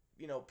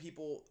 you know,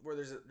 people where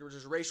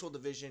there's racial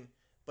division,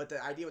 but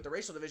the idea with the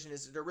racial division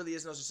is there really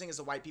is no such thing as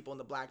the white people and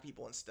the black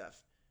people and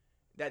stuff.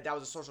 That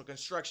was a social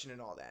construction and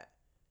all that,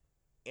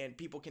 and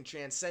people can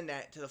transcend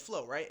that to the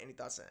flow, right? Any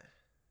thoughts on that?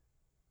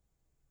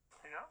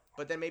 Yeah.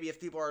 But then maybe if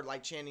people are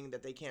like chanting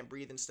that they can't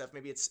breathe and stuff,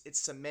 maybe it's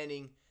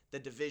cementing the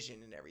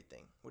division and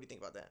everything. What do you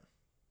think about that?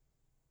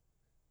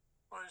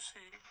 Well,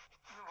 see,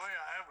 the way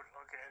I would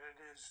look at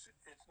it is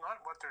it's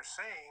not what they're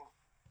saying.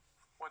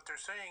 What they're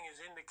saying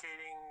is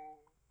indicating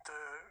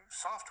the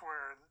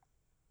software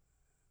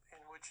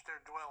in which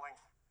they're dwelling.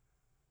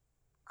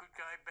 Good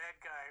guy, bad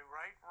guy,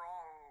 right,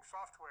 wrong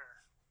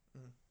software.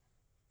 Mm.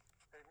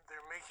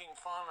 They're making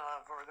fun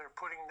of or they're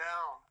putting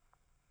down.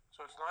 So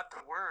So it's not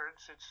the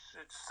words;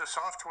 it's the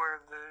software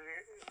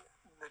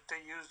that they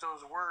use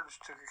those words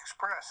to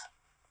express.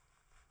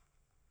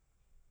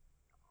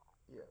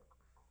 Yeah.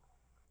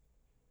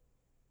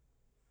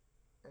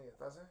 Any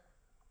thoughts there?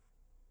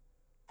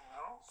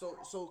 No.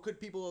 So could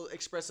people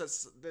express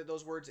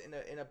those words in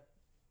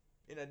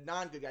a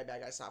non good guy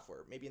bad guy software,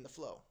 maybe in the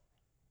flow?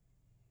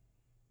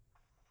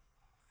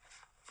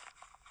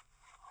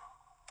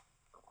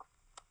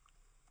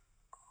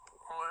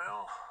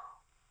 Well,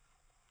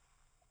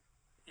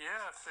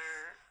 yeah, if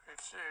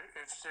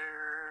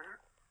they're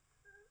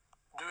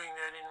doing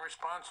that in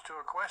response to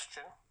a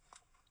question.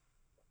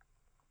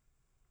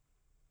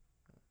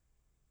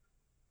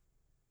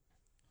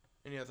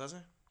 Any other thoughts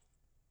there?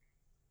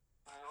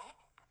 No.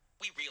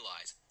 We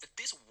realize that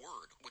this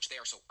word, which they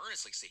are so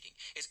earnestly seeking,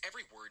 is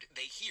every word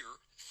they hear,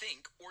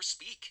 think, or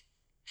speak.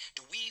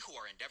 Do we who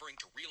are endeavoring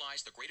to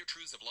realize the greater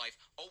truths of life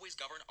always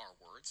govern our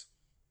words?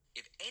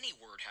 If any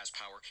word has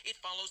power,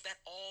 it follows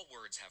that all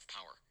words have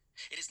power.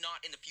 It is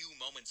not in the few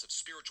moments of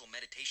spiritual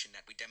meditation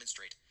that we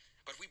demonstrate,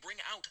 but we bring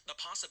out the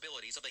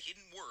possibilities of the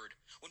hidden word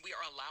when we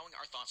are allowing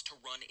our thoughts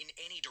to run in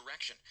any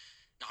direction,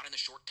 not in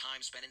the short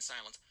time spent in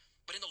silence,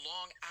 but in the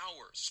long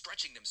hours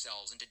stretching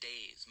themselves into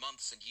days,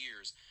 months, and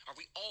years. Are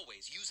we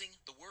always using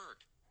the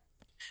word?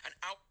 An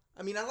out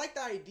I mean, I like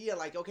the idea,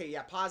 like, okay,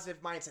 yeah,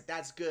 positive mindset,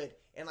 that's good.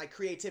 And, like,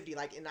 creativity,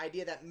 like, an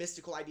idea, that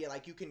mystical idea,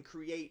 like, you can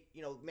create,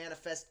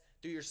 manifest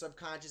through your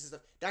subconscious and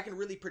stuff. That can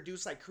really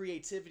produce, like,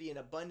 creativity and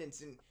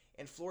abundance and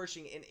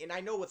flourishing. And I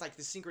know with, like,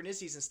 the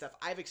synchronicities and stuff,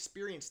 I've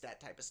experienced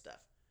that type of stuff.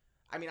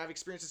 I mean, I've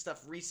experienced this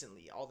stuff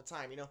recently all the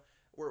time,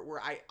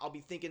 where I'll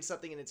be thinking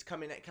something and it's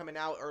coming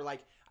out, or,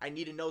 like, I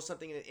need to know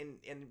something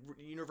and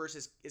the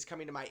universe is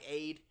coming to my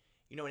aid.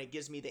 And it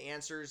gives me the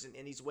answers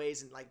in these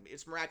ways, and like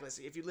it's miraculous.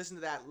 If you listen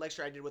to that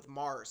lecture I did with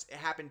Mars, it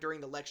happened during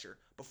the lecture.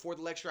 Before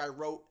the lecture, I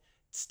wrote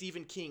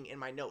Stephen King in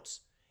my notes,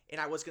 and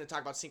I was going to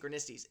talk about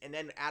synchronicities. And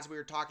then as we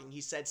were talking,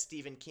 he said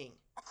Stephen King.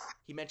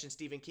 He mentioned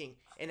Stephen King,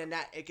 and then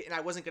and I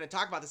wasn't going to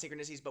talk about the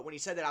synchronicities, but when he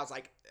said that, I was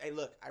like, "Hey,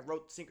 look,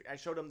 I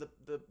showed him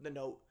the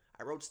note.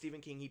 I wrote Stephen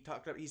King.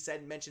 He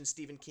said mentioned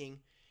Stephen King,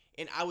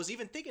 and I was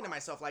even thinking to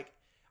myself like,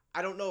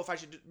 I don't know if I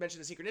should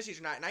mention the synchronicities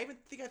or not. And I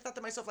thought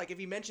to myself like, if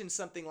he mentioned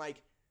something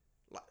like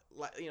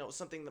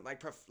something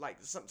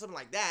something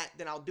like that,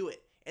 then I'll do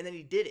it. And then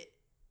he did it.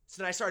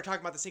 So then I started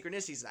talking about the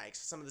synchronicities,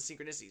 some of the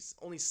synchronicities,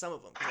 only some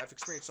of them, because I've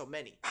experienced so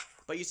many.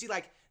 But you see,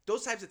 like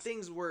those types of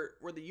things where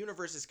the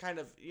universe is kind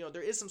of,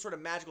 there is some sort of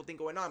magical thing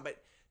going on.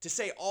 But to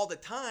say all the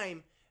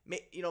time,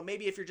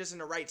 maybe if you're just in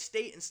the right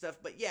state and stuff.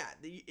 But yeah,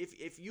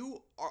 if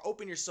you are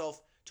open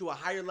yourself to a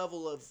higher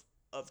level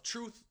of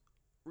truth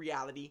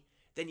reality,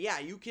 then yeah,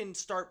 you can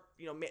start.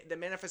 The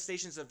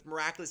manifestations of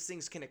miraculous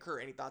things can occur.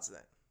 Any thoughts of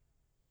that?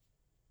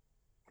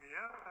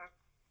 Yeah,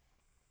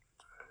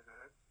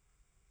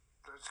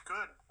 that's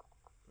good.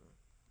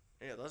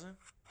 Yeah, doesn't.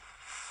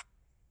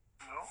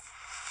 No.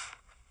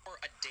 or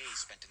a day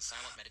spent in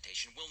silent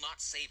meditation will not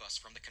save us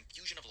from the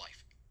confusion of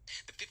life.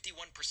 The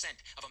 51%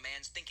 of a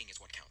man's thinking is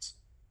what counts.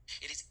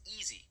 It is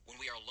easy when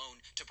we are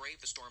alone to brave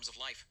the storms of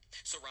life.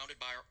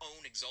 Surrounded by our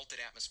own exalted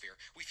atmosphere,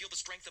 we feel the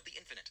strength of the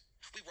infinite.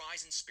 We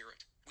rise in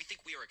spirit. We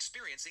think we are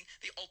experiencing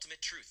the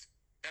ultimate truth,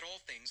 that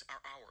all things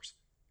are ours.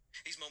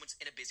 These moments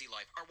in a busy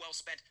life are well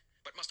spent,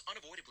 but must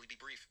unavoidably be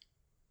brief.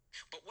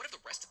 But what of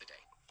the rest of the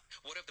day?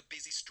 What of the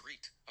busy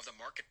street, of the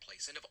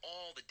marketplace, and of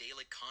all the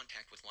daily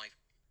contact with life?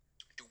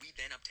 Do we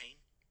then obtain?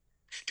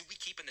 Do we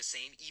keep in the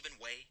same even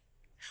way?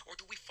 Or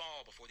do we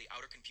fall before the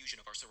outer confusion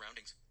of our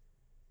surroundings?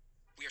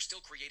 We are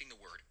still creating the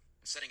word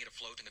and setting it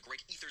afloat in the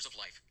great ethers of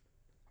life.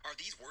 Are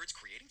these words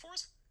creating for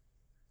us?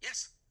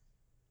 Yes.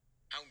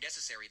 How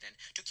necessary, then,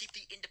 to keep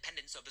the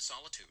independence of the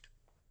solitude.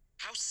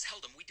 How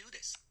seldom we do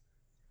this.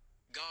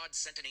 God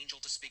sent an angel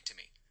to speak to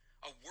me,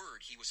 a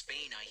word he was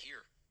fain I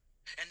hear.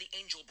 And the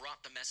angel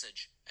brought the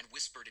message and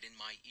whispered it in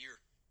my ear.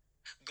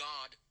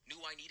 God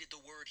knew I needed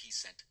the word he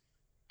sent.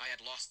 I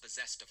had lost the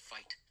zest of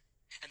fight,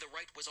 and the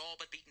right was all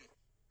but beaten,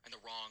 and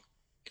the wrong,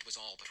 it was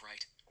all but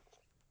right.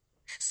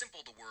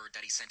 Simple the word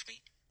that he sent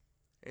me,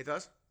 Any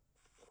thoughts?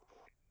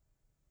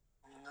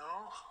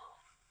 No.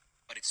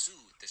 but it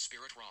soothed the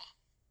spirit raw.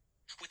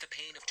 With the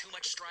pain of too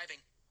much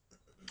striving,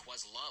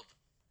 'twas love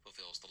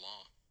fulfills the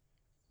law.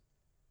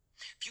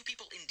 Few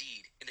people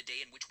indeed, in the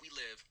day in which we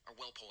live, are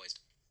well poised.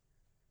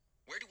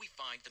 Where do we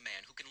find the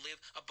man who can live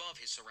above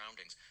his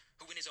surroundings,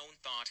 who in his own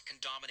thought can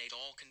dominate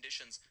all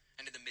conditions,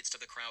 and in the midst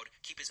of the crowd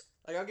keep his...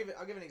 Like I'll give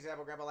an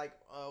example, Grandpa. Like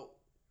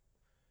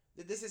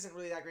this isn't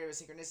really that great of a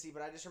synchronicity,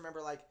 but I just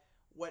remember like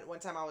one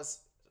time I was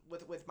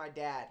with my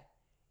dad,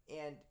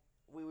 and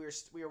we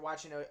were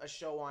watching a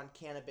show on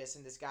cannabis,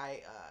 and this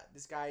guy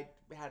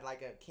had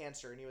like a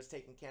cancer, and he was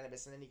taking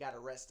cannabis, and then he got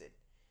arrested,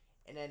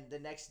 and then the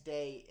next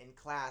day in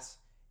class,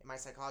 in my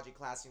psychology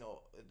class,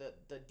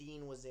 the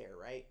dean was there,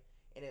 right?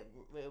 And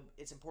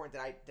it's important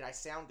that I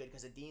sound good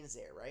because the dean's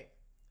there, right?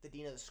 The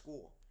dean of the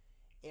school,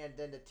 and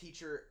then the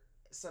teacher,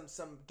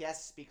 some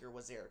guest speaker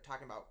was there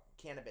talking about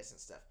cannabis and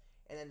stuff,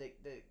 and then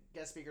the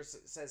guest speaker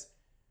says,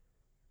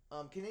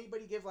 can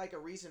anybody give like a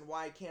reason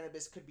why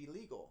cannabis could be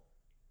legal?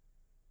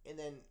 and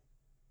then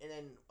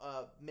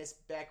Miss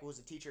Beck, who was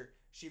a teacher,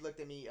 she looked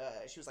at me.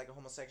 She was like a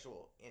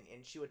homosexual,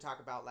 and she would talk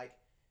about like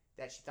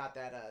that she thought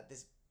that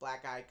this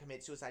black guy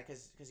committed suicide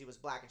because he was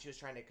black, and she was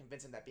trying to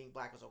convince him that being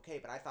black was okay.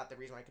 But I thought the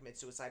reason why he committed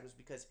suicide was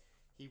because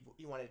he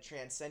wanted to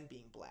transcend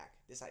being black.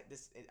 This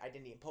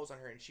identity imposed on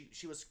her, and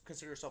she was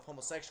considered herself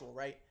homosexual,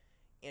 right?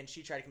 And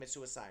she tried to commit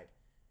suicide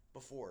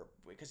before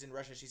because in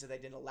Russia she said they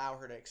didn't allow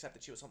her to accept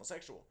that she was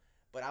homosexual.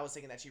 But I was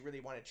thinking that she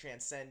really wanted to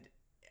transcend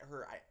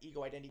her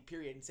ego identity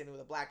period, and same thing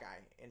with a black guy,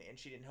 and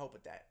she didn't help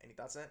with that. Any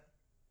thoughts on that?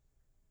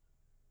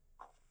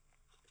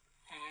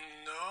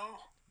 No.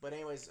 But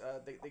anyways,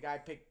 the guy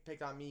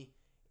picked on me,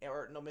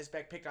 or no, Miss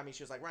Beck picked on me.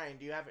 She was like, Ryan,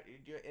 do you have it?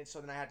 And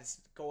so then I had to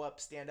go up,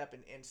 stand up,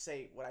 and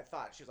say what I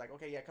thought. She was like,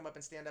 okay, yeah, come up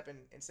and stand up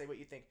and say what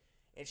you think.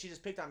 And she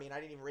just picked on me, and I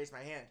didn't even raise my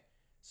hand.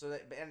 So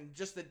that, and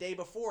just the day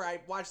before, I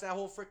watched that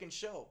whole freaking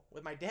show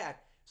with my dad.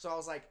 So I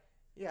was like,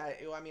 yeah,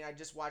 I mean, I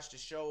just watched a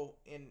show,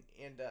 and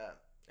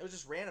it was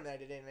just random that I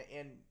did it.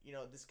 And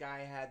this guy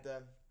had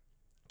the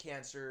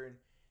cancer,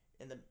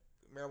 and the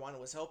marijuana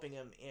was helping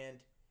him, and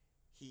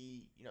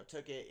he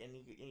took it, and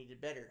he did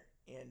better.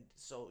 And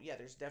so yeah,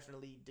 there's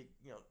definitely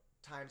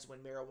times when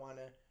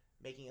marijuana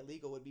making it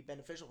legal would be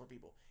beneficial for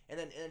people. And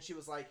then she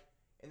was like,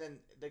 and then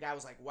the guy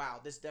was like, wow,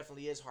 this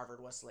definitely is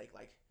Harvard Westlake,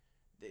 like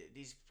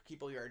these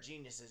people here are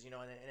geniuses, and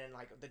then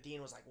like the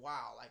dean was like,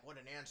 wow, like what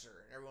an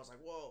answer, and everyone's like,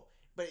 whoa.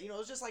 But it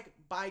was just like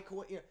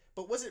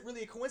but was it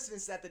really a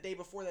coincidence that the day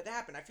before that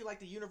happened? I feel like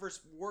the universe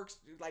works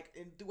like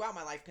throughout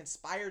my life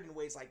conspired in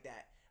ways like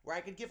that, where I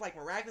could give like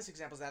miraculous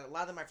examples that a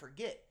lot of them I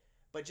forget,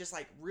 but just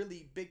like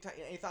really big time.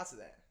 Any thoughts of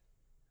that?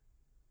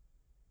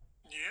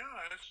 Yeah,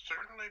 it's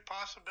certainly a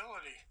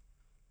possibility.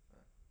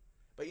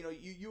 But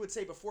you would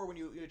say before when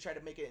you try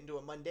to make it into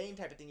a mundane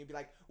type of thing, you'd be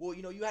like, well,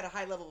 you had a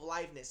high level of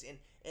aliveness,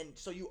 and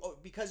so you,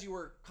 because you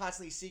were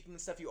constantly seeking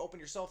and stuff, you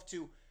opened yourself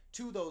to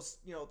those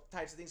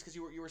types of things because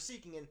you were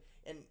seeking,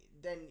 and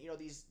then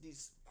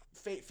these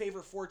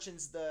favor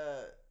fortunes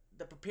the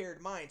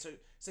prepared mind. So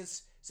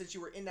since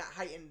you were in that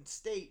heightened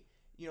state,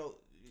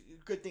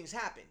 good things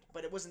happened,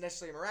 but it wasn't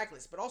necessarily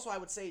miraculous. But also I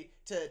would say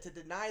to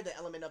deny the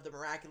element of the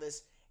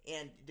miraculous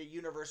and the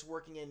universe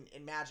working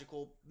in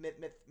magical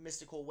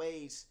mystical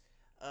ways,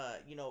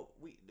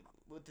 we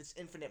with this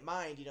infinite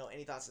mind,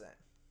 any thoughts of that?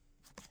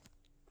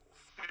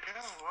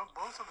 Yeah, well,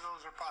 both of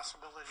those are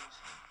possibilities.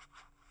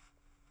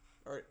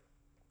 All right.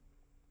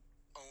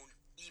 Own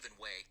even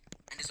way,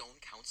 and his own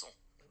counsel.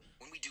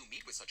 When we do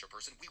meet with such a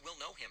person, we will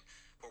know him,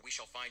 for we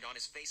shall find on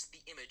his face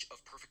the image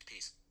of perfect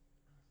peace.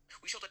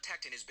 We shall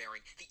detect in his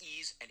bearing the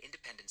ease and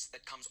independence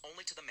that comes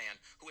only to the man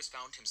who has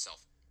found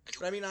himself.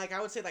 But I mean, like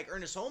I would say, like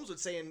Ernest Holmes would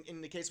say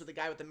in the case with the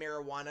guy with the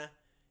marijuana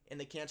and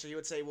the cancer, he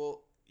would say,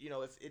 well,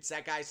 if it's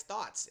that guy's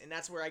thoughts, and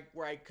that's where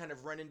I kind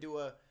of run into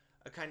a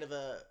kind of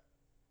a,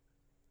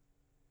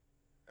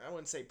 I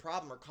wouldn't say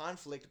problem or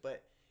conflict,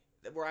 but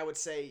where I would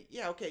say,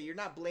 yeah, okay, you're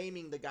not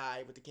blaming the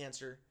guy with the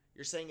cancer,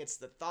 you're saying it's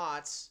the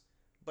thoughts,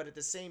 but at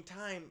the same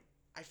time,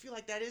 I feel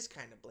like that is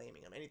kind of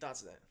blaming him. Any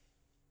thoughts of that?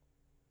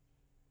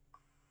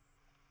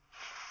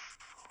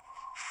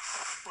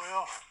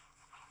 Well,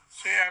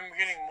 see, I'm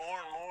getting more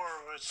and more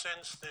of a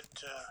sense that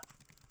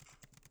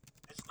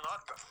it's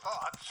not the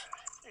thoughts,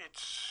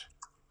 it's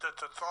that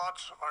the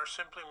thoughts are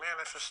simply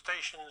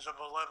manifestations of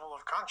a level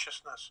of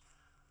consciousness,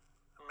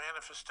 a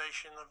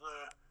manifestation of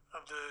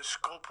the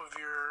scope of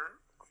your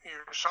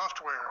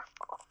software.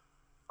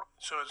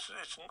 So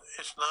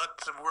it's not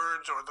the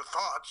words or the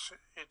thoughts,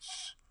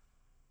 it's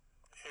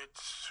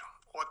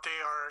what they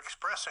are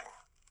expressing.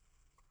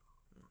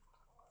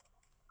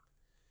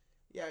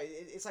 Yeah,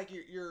 it's like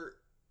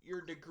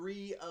your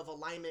degree of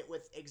alignment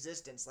with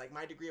existence. Like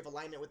my degree of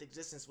alignment with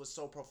existence was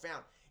so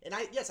profound. And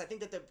I think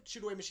that the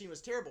shoot away machine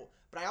was terrible,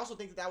 but I also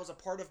think that was a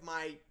part of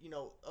my,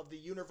 of the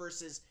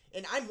universe's,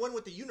 and I'm one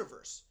with the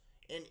universe.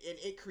 And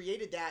it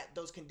created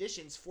those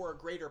conditions for a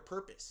greater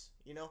purpose,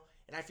 and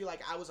I feel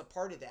like I was a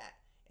part of that,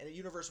 and the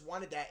universe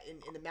wanted that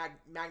in the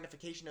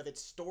magnification of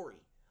its story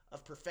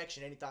of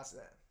perfection. Any thoughts of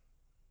that?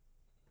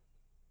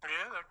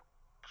 Yeah, that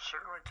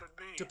certainly could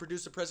be. To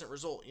produce the present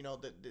result,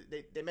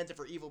 they meant it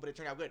for evil, but it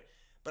turned out good.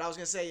 But I was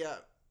gonna say,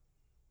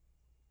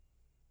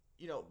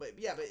 but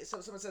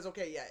so someone says,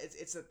 okay, yeah,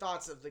 it's the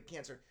thoughts of the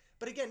cancer.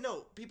 But again,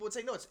 no, people would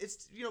say, no,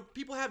 it's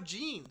people have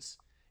genes.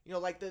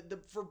 Like the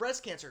for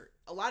breast cancer,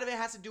 a lot of it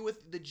has to do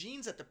with the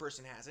genes that the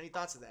person has. Any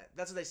thoughts of that?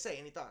 That's what they say.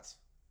 Any thoughts?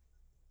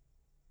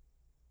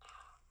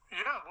 Yeah,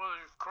 well,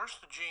 of course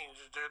the genes,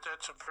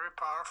 that's a very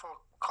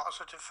powerful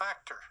causative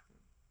factor.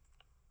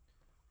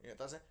 Yeah,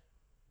 does it?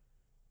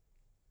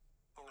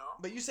 No.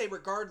 But you say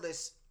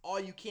regardless, all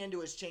you can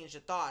do is change the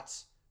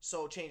thoughts,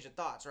 so change the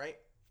thoughts, right?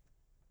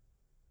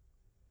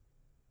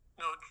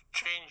 No,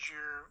 change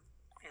your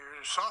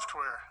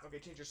software. Okay,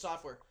 change your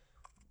software.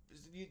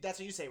 That's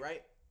what you say,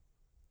 right?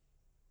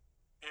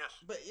 Yes.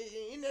 But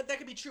that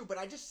could be true, but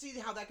I just see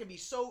how that can be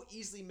so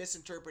easily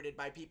misinterpreted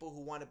by people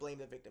who want to blame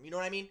the victim. You know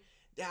what I mean?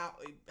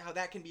 How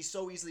that can be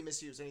so easily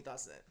misused. Any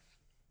thoughts on that?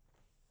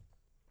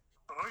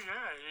 Oh,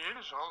 yeah, it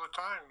is all the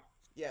time.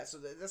 Yeah, so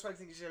that's why I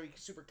think you should be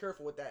super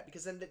careful with that,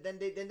 because then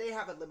they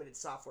have a limited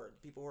software.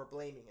 People who are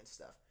blaming and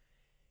stuff,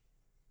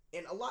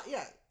 and a lot,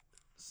 yeah,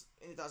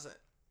 and it doesn't.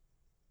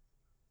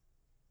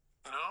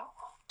 No?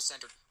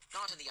 Centered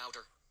not in the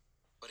outer,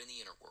 but in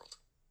the inner world.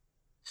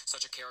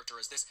 Such a character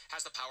as this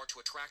has the power to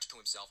attract to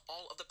himself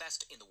all of the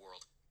best in the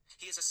world.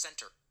 He is a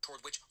center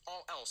toward which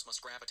all else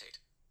must gravitate.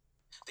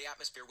 The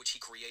atmosphere which he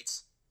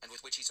creates, and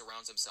with which he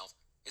surrounds himself,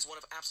 is one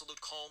of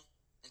absolute calm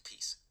and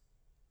peace.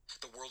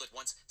 The world at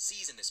once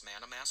sees in this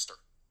man a master,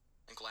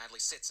 and gladly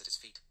sits at his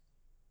feet.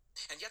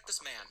 And yet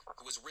this man,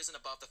 who has risen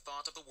above the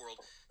thought of the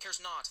world,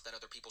 cares not that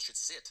other people should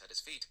sit at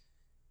his feet.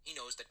 He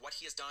knows that what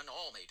he has done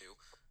all may do,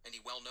 and he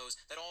well knows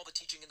that all the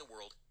teaching in the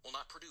world will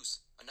not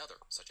produce another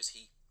such as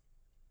he.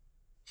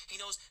 He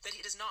knows that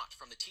it is not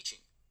from the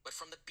teaching, but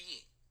from the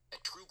being,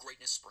 that true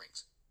greatness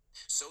springs.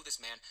 So this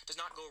man does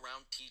not go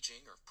around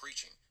teaching or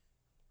preaching.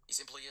 He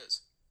simply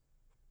is.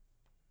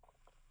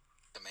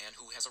 The man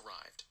who has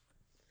arrived.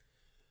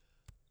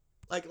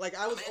 Like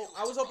I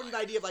was open to the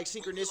idea of like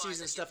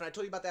synchronicities and stuff, and I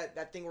told you about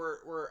that thing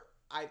where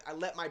I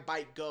let my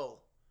bike go,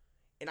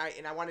 and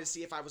I wanted to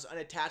see if I was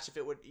unattached, if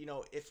it would,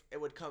 if it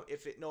would come,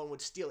 if no one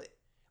would steal it,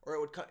 or it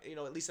would come,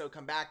 at least it would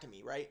come back to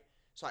me, right?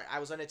 So I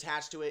was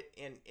unattached to it,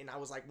 and I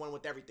was like one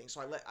with everything.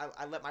 So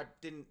I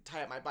didn't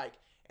tie up my bike,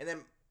 and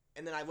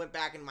then I went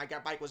back and my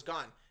bike was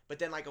gone. But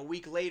then like a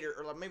week later,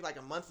 or maybe like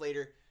a month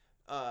later,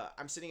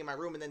 I'm sitting in my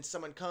room, and then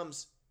someone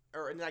comes,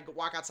 and then I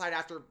walk outside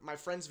after my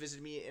friends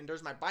visited me, and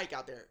there's my bike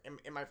out there, and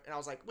I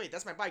was like, wait,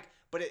 that's my bike,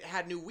 but it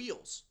had new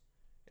wheels,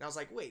 and I was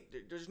like, wait,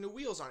 there's new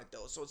wheels on it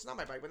though, so it's not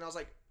my bike. But then I was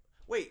like,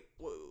 wait,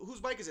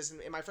 whose bike is this?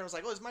 And my friend was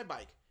like, oh, it's my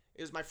bike.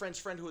 It was my friend's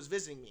friend who was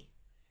visiting me.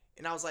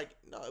 And I was like,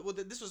 no, well,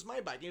 this was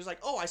my bike. And he was like,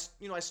 oh, I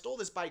stole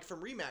this bike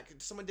from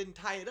Remac. Someone didn't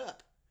tie it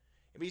up.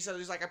 And he said,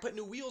 he's like, I put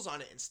new wheels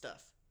on it and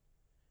stuff,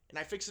 and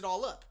I fixed it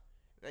all up.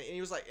 And he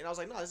was like, and I was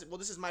like, no,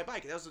 this is my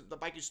bike. That was the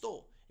bike you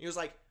stole. And he was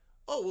like,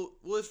 oh,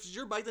 well, if it's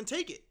your bike, then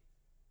take it.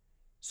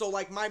 So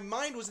like my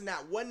mind was in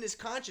that oneness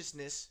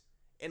consciousness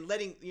and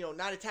letting,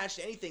 not attached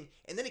to anything.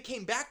 And then it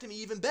came back to me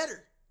even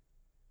better,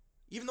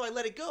 even though I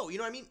let it go. You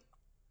know what I mean?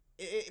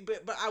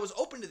 But I was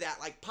open to that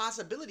like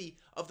possibility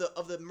of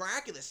the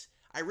miraculous.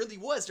 I really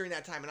was during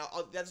that time, and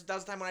that was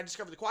the time when I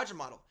discovered the quadrant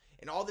model,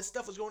 and all this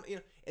stuff was going,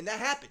 and that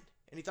happened.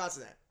 Any thoughts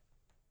on that?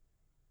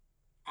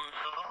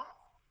 No.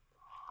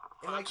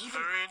 And That's a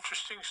very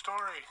interesting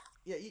story.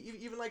 Yeah,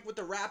 even like with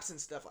the raps and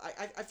stuff,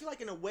 I feel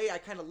like in a way I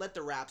kind of let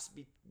the raps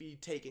be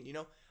taken.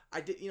 I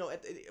did,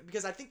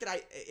 because I think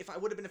that if I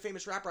would have been a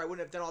famous rapper, I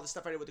wouldn't have done all the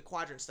stuff I did with the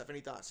quadrant stuff.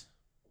 Any thoughts?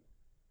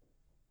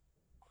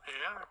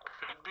 Yeah, it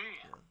could be.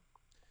 Yeah.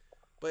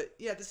 But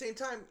yeah, at the same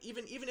time,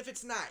 even if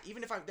it's not,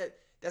 even if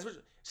that's what,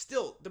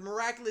 still the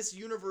miraculous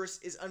universe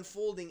is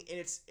unfolding in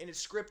its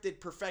scripted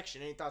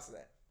perfection. Any thoughts on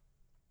that?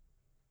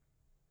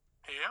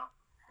 Yeah.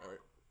 All right.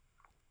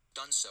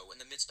 Done so in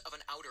the midst of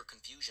an outer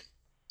confusion.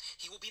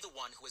 He will be the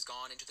one who has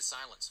gone into the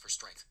silence for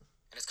strength,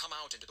 and has come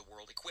out into the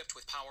world equipped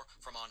with power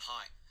from on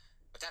high.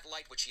 But that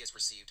light which he has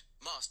received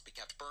must be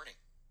kept burning.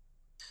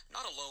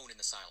 Not alone in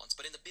the silence,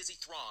 but in the busy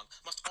throng,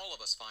 must all of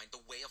us find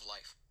the way of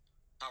life.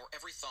 Our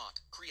every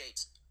thought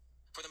creates.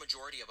 For the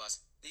majority of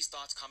us, these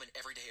thoughts come in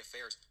everyday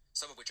affairs,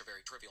 some of which are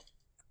very trivial.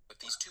 But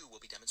these too will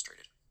be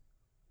demonstrated.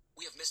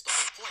 We have missed the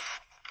whole point,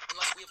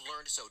 unless we have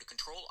learned so to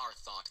control our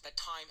thought that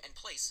time and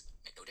place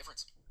make no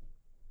difference.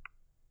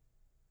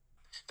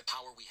 The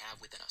power we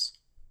have within us.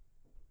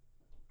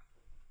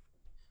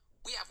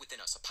 We have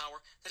within us a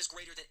power that is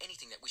greater than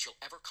anything that we shall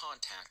ever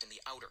contact in the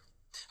outer.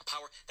 A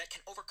power that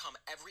can overcome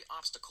every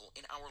obstacle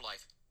in our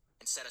life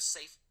and set us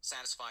safe,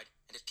 satisfied,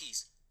 and at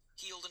peace,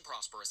 healed and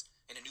prosperous,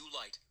 in a new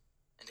light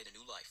and in a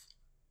new life.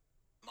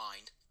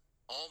 Mind,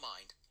 all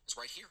mind, is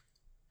right here.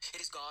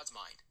 It is God's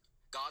mind,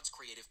 God's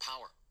creative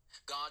power,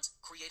 God's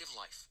creative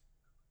life.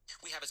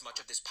 We have as much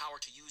of this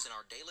power to use in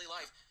our daily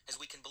life as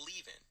we can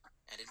believe in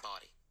and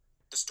embody.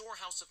 The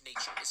storehouse of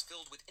nature is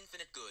filled with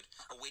infinite good,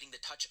 awaiting the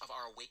touch of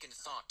our awakened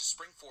thought to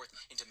spring forth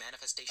into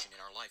manifestation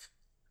in our life.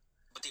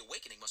 But the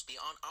awakening must be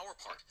on our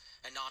part,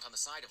 and not on the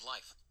side of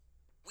life.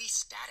 We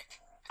static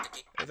at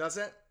the gate. Does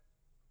that?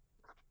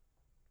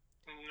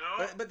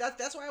 No. But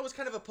that's why I was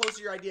kind of opposed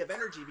to your idea of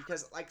energy,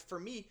 because like for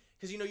me,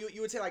 because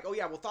you would say like, oh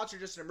yeah, well thoughts are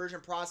just an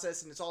emergent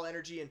process and it's all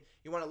energy, and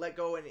you want to let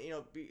go, and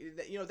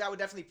that would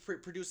definitely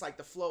produce like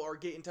the flow or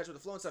get in touch with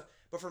the flow and stuff.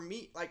 But for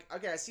me, like,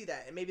 okay, I see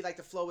that, and maybe like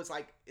the flow is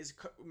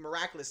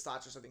miraculous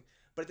thoughts or something.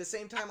 But at the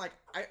same time, like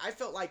I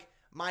felt like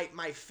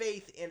my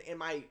faith in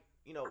my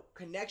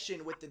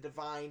connection with the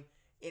divine,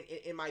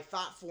 in my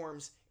thought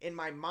forms, in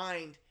my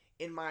mind,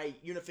 in my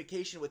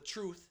unification with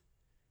truth,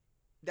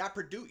 that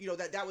produced,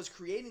 that was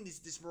creating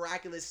this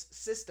miraculous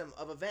system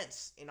of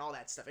events and all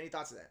that stuff. Any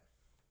thoughts on that?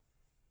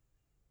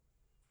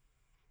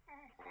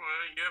 Well,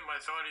 yeah, my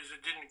thought is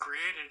it didn't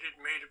create it; it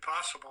made it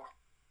possible.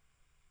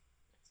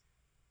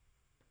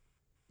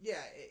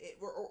 Yeah,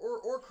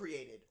 or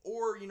created,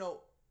 or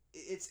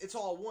it's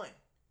all one.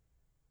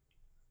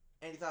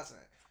 Any thoughts on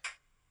that?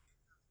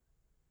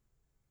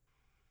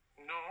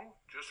 No,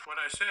 just what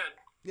I said.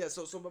 Yeah.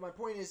 So but my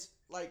point is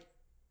like,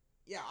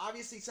 yeah,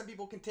 obviously some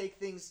people can take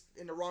things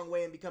in the wrong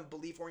way and become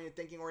belief oriented,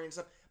 thinking oriented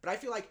stuff. But I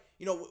feel like,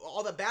 you know,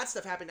 all the bad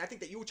stuff happened. I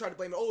think that you would try to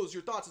blame it. Oh, it was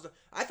your thoughts.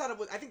 I thought it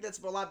was. I think that's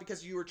a lot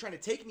because you were trying to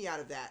take me out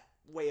of that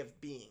way of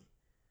being.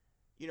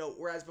 You know,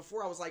 whereas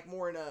before I was like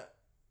more in a,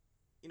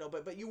 you know,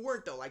 but you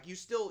weren't though. Like you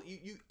still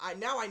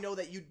now I know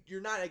that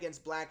you're not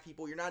against black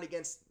people. You're not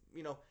against,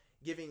 you know,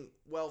 giving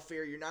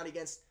welfare. You're not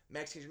against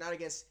Mexicans. You're not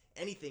against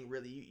anything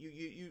really.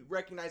 You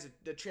recognize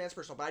the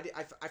transpersonal. But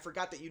I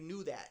forgot that you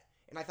knew that.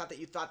 And I thought that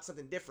you thought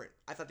something different.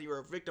 I thought that you were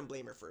a victim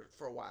blamer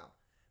for a while,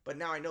 but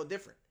now I know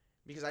different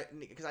because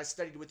I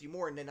studied with you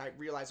more, and then I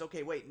realized,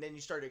 okay, wait, and then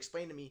you started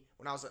explaining to me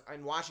when I was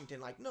in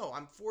Washington, like, no,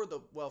 I'm for the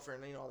welfare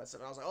and, you know, all that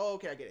stuff. And I was like, oh,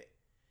 okay, I get it.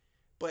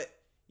 But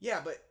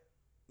yeah, but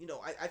you know,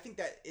 I think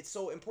that it's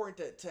so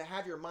important to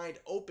have your mind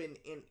open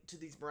to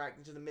these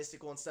miraculous, to the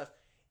mystical and stuff,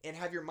 and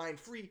have your mind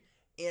free.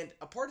 And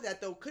a part of that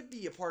though could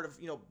be a part of,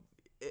 you know,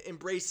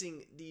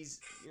 embracing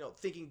these, you know,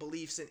 thinking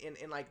beliefs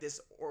and like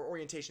this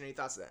orientation. Any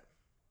thoughts of that?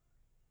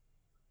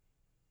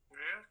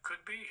 Yeah, could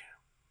be.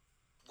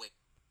 Wait,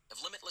 of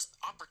limitless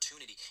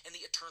opportunity in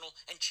the eternal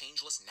and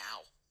changeless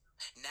now.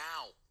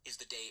 Now is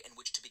the day in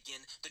which to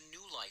begin the new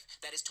life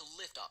that is to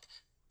lift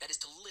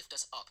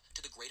us up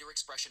to the greater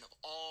expression of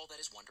all that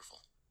is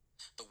wonderful.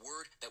 The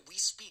word that we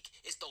speak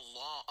is the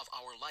law of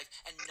our life,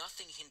 and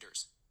nothing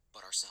hinders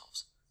but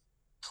ourselves.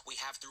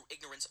 We have, through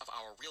ignorance of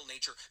our real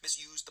nature,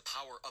 misused the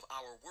power of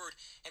our word,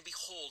 and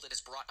behold, it has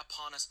brought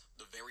upon us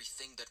the very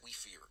thing that we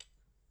feared.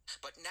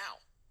 But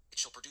now it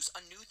shall produce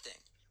a new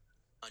thing,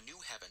 a new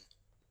heaven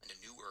and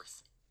a new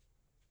earth.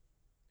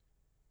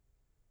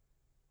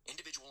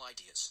 Individual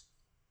ideas.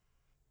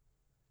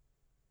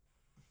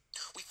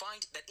 We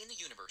find that in the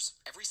universe,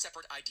 every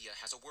separate idea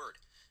has a word,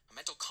 a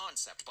mental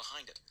concept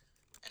behind it.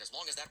 And as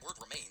long as that word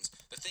remains,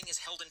 the thing is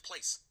held in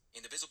place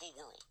in the visible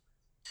world.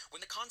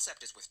 When the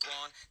concept is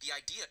withdrawn, the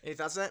idea... Any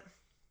thoughts on that?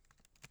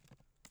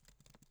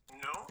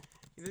 No.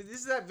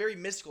 This is that very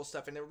mystical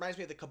stuff, and it reminds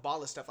me of the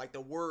Kabbalah stuff, like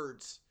the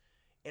words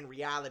and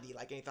reality.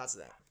 Like, any thoughts of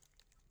that?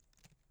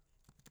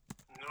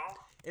 No.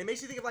 And it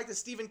makes you think of like the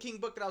Stephen King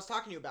book that I was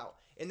talking to you about.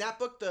 In that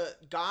book, the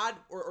God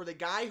or the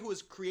guy who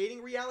was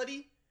creating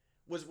reality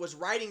was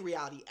writing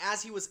reality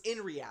as he was in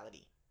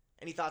reality.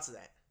 Any thoughts of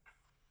that?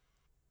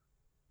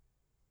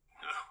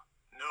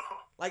 No.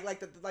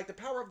 Like the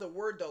power of the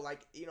word though, like,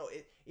 you know,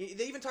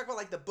 they even talk about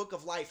like the book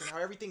of life and how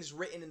everything's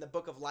written in the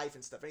book of life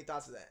and stuff. Any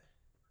thoughts of that?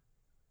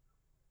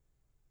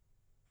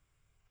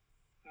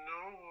 No.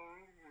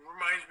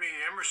 Reminds me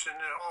of Emerson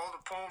that all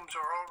the poems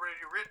are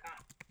already written.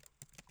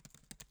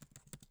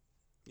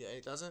 Yeah,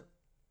 it doesn't.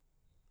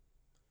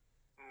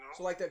 No.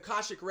 So like the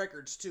Akashic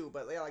records too,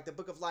 but yeah, like the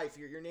book of life,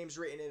 your name's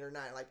written in it or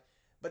not. Like,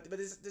 but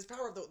this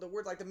power of the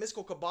word, like the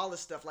mystical Kabbalah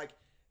stuff, like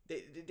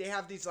they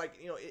have these, like,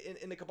 you know,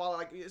 in the Kabbalah,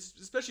 like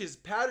especially his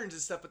patterns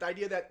and stuff, but the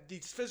idea that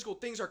these physical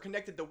things are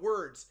connected to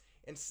words,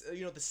 and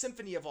you know, the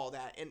symphony of all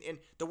that, and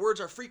the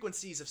words are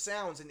frequencies of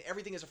sounds, and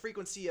everything is a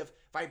frequency of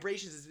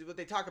vibrations, is what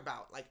they talk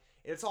about. Like,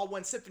 it's all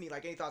one symphony.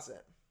 Like, any thoughts of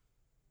that?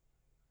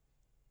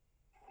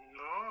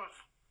 No.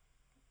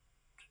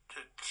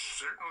 It's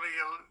certainly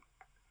a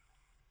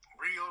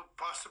real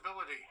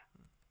possibility.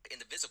 in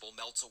the visible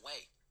melts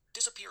away,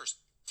 disappears.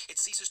 It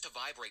ceases to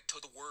vibrate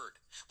to the word,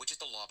 which is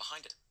the law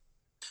behind it.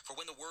 For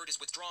when the word is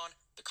withdrawn,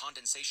 the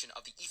condensation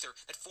of the ether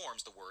that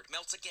forms the word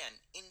melts again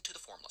into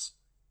the formless.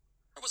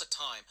 There was a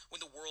time when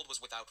the world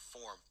was without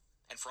form,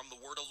 and from the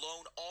word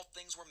alone all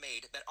things were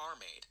made that are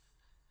made.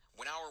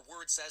 When our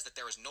word says that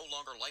there is no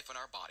longer life in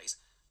our bodies,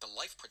 the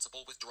life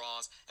principle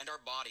withdraws, and our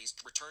bodies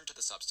return to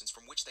the substance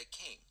from which they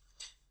came.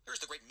 Here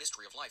is the great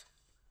mystery of life,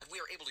 that we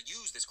are able to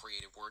use this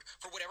creative word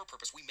for whatever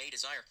purpose we may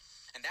desire,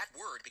 and that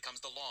word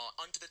becomes the law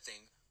unto the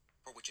thing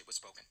for which it was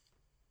spoken.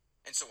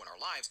 And so in our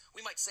lives,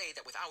 we might say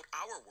that without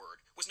our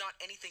word was not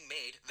anything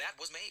made that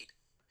was made.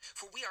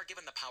 For we are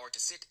given the power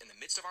to sit in the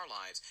midst of our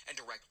lives and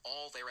direct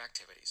all their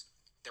activities.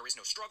 There is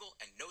no struggle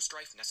and no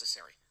strife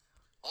necessary.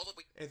 All that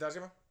we... Any thoughts,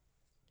 Emma?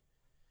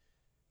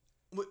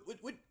 What?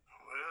 Well,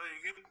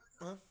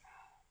 Huh?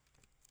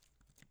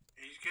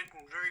 he's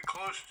getting very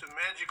close to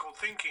magical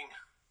thinking.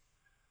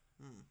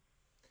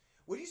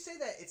 Would you say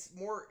that it's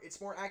more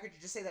accurate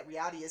to just say that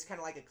reality is kind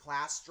of like a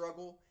class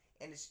struggle,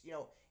 and it's, you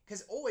know,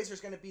 because always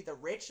there's going to be the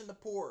rich and the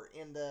poor,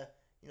 and the,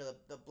 you know,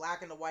 the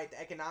black and the white, the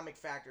economic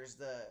factors,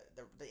 the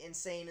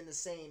insane and the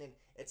sane, and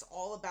it's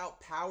all about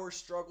power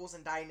struggles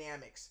and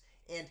dynamics,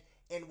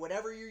 and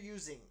whatever you're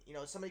using, you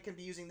know, somebody can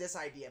be using this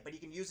idea, but he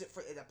can use it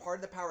for a part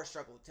of the power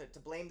struggle to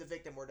blame the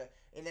victim, or to,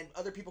 and then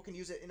other people can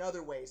use it in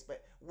other ways.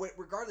 But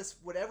regardless,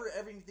 whatever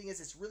everything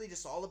is, it's really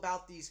just all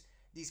about these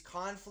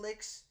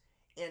conflicts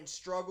and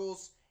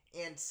struggles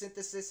and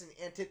synthesis and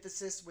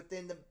antithesis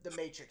within the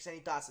matrix. Any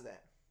thoughts of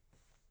that?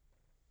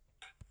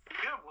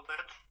 Yeah, well,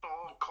 that's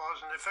all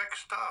cause and effect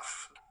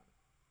stuff.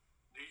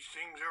 These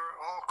things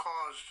are all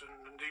caused,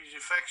 and these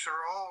effects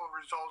are all a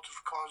result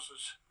of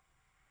causes.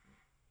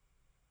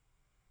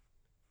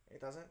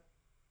 It doesn't?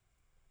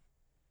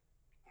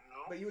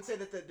 No. But you would say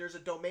that there's a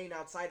domain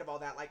outside of all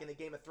that, like in the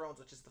Game of Thrones,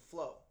 which is the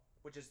flow,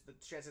 which is the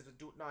chances of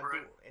non-dual,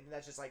 Right. and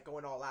that's just like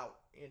going all out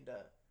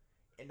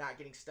and not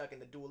getting stuck in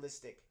the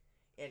dualistic,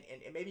 and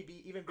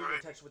maybe even being in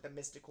Right. touch with the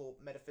mystical,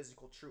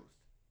 metaphysical truth.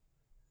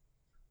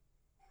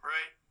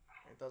 Right.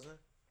 It doesn't.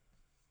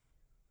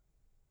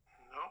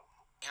 No.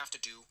 We have to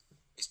do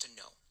is to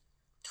know.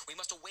 We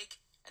must awake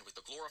and with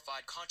the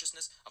glorified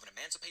consciousness of an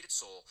emancipated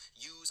soul,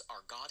 use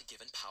our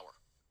God-given power.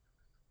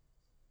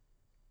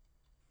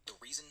 The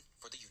reason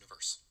for the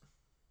universe.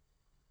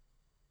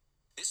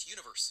 This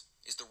universe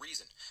is the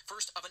reason,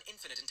 first of an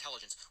infinite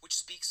intelligence which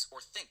speaks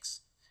or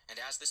thinks, and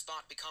as this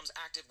thought becomes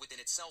active within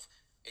itself,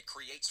 it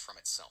creates from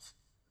itself,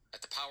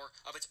 at the power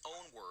of its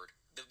own word,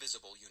 the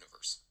visible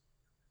universe.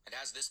 And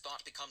as this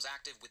thought becomes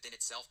active within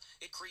itself,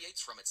 it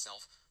creates from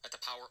itself, at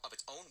the power of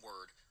its own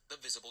word, the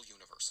visible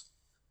universe.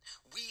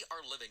 We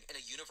are living in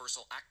a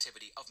universal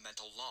activity of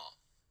mental law.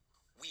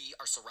 We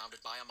are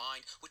surrounded by a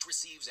mind which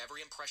receives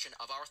every impression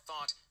of our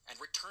thought and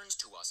returns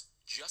to us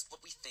just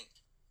what we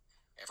think.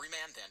 Every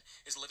man, then,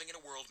 is living in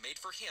a world made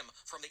for him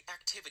from the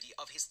activity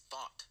of his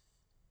thought.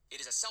 It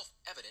is a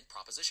self-evident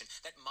proposition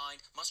that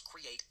mind must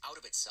create out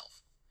of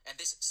itself, and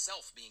this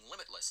self being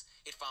limitless,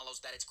 it follows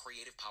that its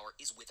creative power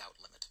is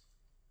without limit.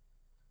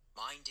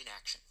 Mind in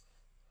action.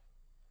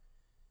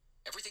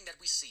 Everything that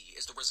we see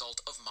is the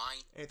result of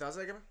mind. Any thoughts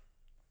on that, Kevin?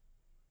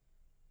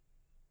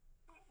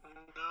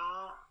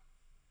 No.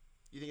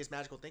 You think it's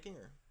magical thinking,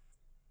 or?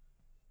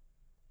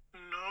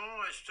 No,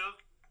 I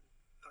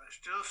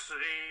still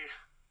say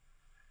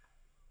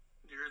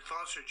your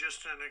thoughts are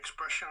just an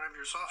expression of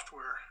your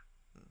software.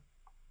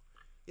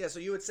 Yeah, so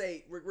you would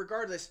say,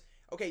 regardless,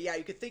 okay, yeah,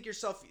 you could think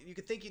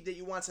that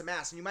you want some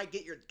ass, and you might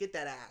get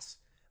that ass.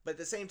 But at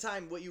the same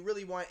time, what you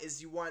really want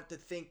is you want to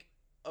think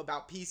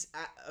about peace,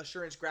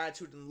 assurance,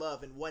 gratitude, and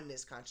love, and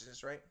oneness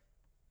consciousness, right?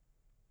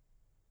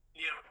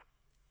 Yeah.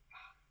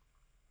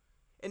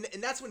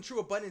 And that's when true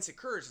abundance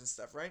occurs and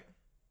stuff, right?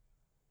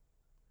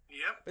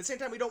 Yep. But at the same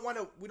time, we don't want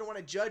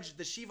to judge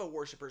the Shiva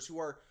worshippers who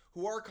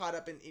are caught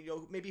up in,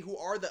 maybe who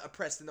are the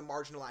oppressed and the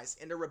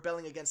marginalized, and they're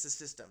rebelling against the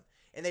system,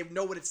 and they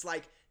know what it's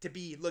like to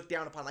be looked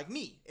down upon, like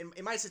me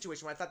in my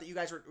situation when I thought that you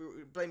guys were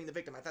blaming the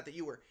victim. I thought that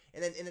you were,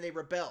 and then they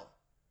rebel,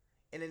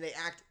 and then they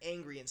act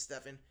angry and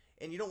stuff, and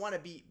you don't want to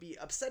be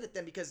upset at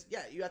them, because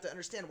yeah, you have to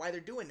understand why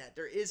they're doing that.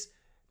 There is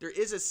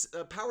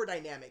a power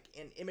dynamic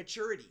and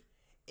immaturity,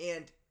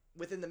 and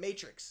within the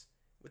matrix,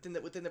 within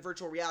the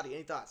virtual reality.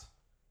 Any thoughts?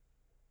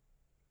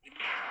 Yeah,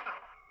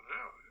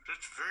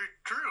 that's very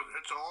true.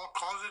 That's all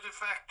causative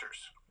factors.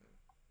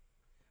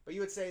 But you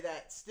would say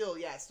that still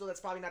that's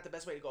probably not the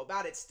best way to go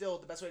about it. Still,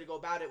 the best way to go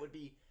about it would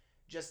be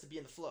just to be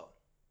in the flow.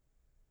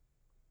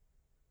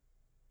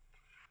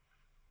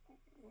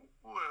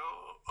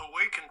 Well,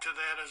 awaken to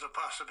that as a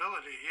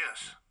possibility,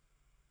 yes.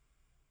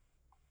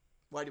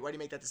 Why do you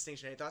make that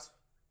distinction? Any thoughts?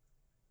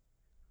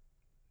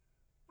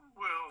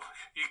 Well,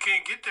 you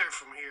can't get there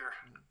from here.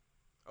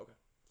 Okay.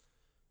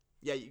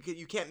 Yeah,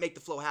 you can't make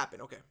the flow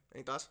happen. Okay.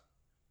 Any thoughts?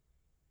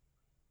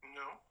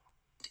 No.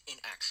 In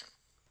action.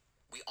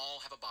 We all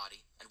have a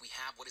body, and we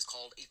have what is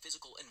called a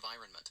physical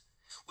environment.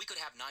 We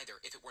could have neither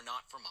if it were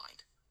not for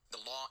mind.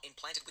 The law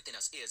implanted within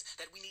us is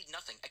that we need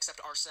nothing except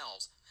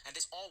ourselves, and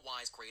this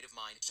all-wise creative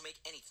mind to make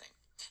anything,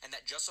 and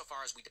that just so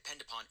far as we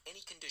depend upon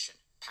any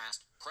condition,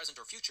 past, present,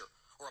 or future,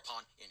 or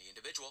upon any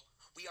individual,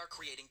 we are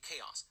creating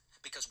chaos,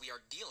 because we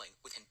are dealing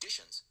with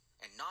conditions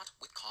and not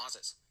with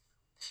causes.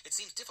 It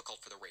seems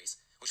difficult for the race,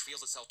 which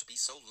feels itself to be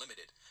so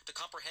limited, to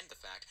comprehend the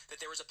fact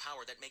that there is a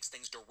power that makes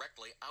things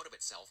directly out of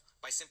itself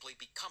by simply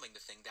becoming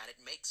the thing that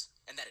it makes,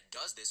 and that it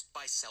does this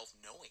by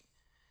self-knowing.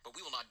 But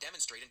we will not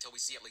demonstrate until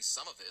we see at least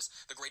some of this,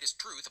 the greatest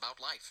truth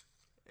about life.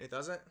 It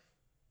doesn't?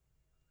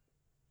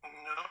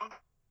 No.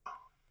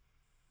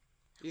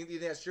 You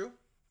think that's true?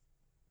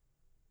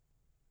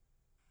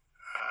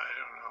 I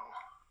don't know.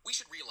 We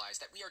should realize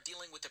that we are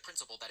dealing with the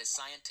principle that is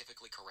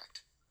scientifically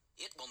correct.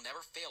 It will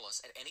never fail us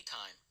at any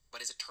time,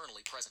 but is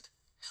eternally present.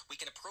 We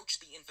can approach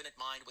the infinite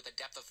mind with a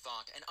depth of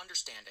thought and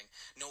understanding,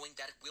 knowing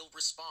that it will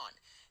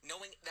respond,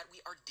 knowing that we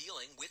are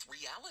dealing with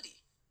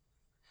reality.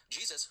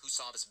 Jesus, who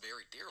saw this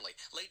very dearly,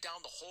 laid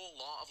down the whole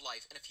law of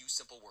life in a few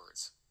simple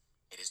words.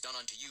 It is done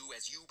unto you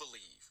as you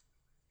believe.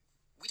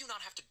 We do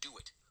not have to do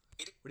it.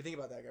 What do you think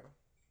about that, Gavin?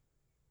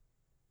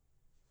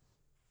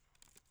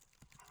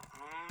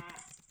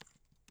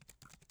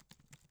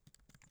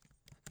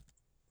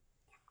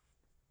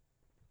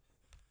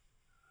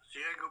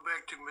 See, I go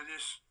back to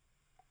this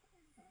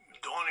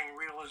dawning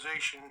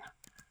realization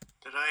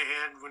that I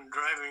had when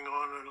driving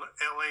on an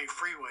LA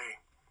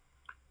freeway.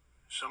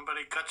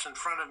 Somebody cuts in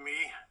front of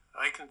me,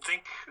 I can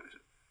think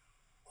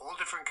all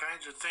different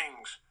kinds of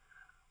things.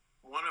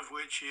 One of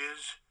which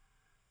is,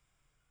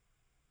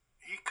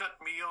 he cut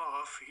me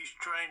off, he's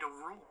trying to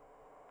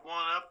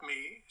one-up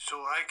me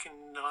so I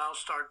can now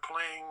start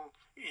playing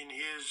in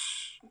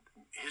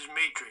his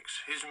matrix,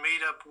 his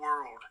made-up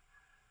world.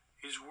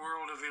 His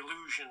world of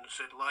illusions,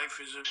 that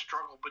life is a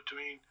struggle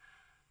between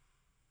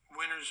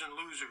winners and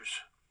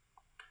losers.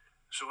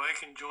 So I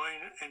can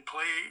join and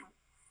play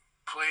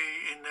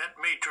in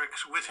that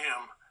matrix with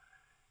him.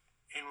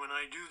 And when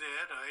I do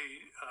that,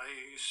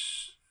 I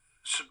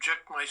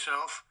subject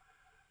myself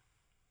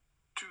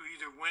to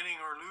either winning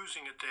or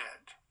losing at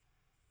that,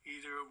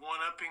 either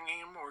one-upping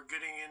him or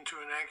getting into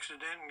an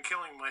accident and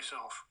killing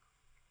myself.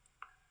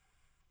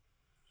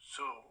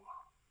 So,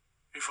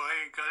 if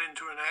I got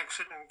into an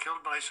accident and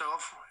killed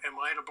myself, am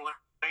I to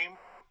blame?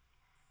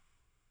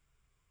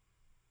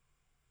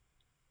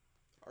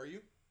 Are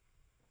you?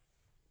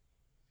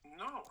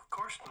 No, of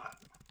course not.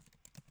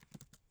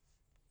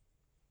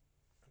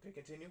 Okay,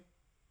 continue.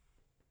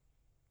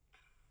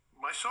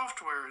 My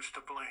software is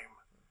to blame.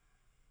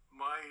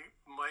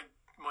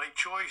 My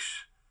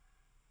choice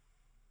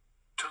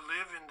to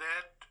live in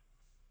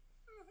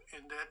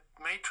that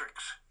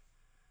matrix,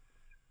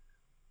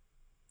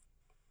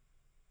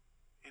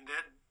 in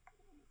that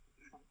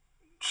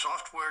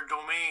software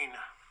domain.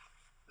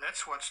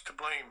 That's what's to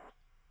blame.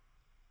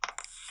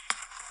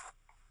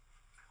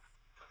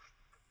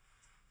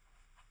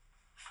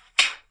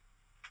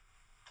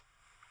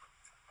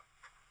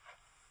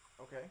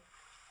 Okay.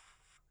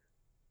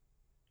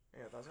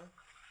 Yeah, thoughts on?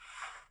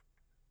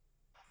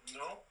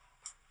 No.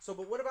 So,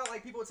 but what about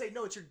like people would say,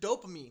 no, it's your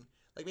dopamine.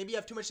 Like maybe you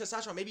have too much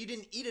testosterone. Maybe you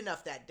didn't eat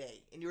enough that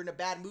day and you're in a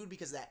bad mood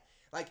because of that.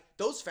 Like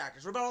those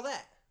factors. What about all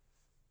that?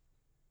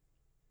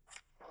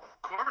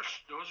 Of course,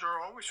 those are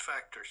always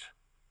factors.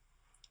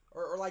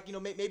 Or like, you know,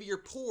 maybe you're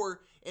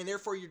poor and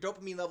therefore your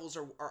dopamine levels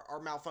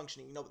are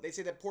malfunctioning. You know, they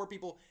say that poor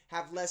people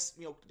have less,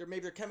 you know,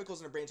 maybe their chemicals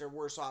in their brains are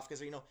worse off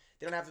because, you know,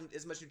 they don't have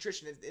as much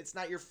nutrition. It's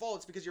not your fault.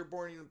 It's because you're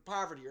born in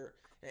poverty. Or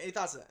any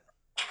thoughts of that?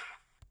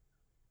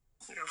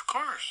 Of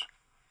course.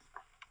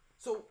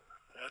 So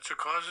that's a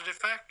causative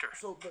factor.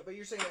 So, but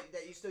you're saying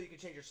that you can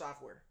change your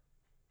software.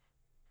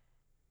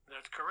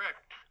 That's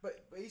correct. But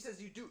he says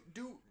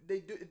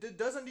it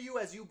does unto you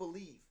as you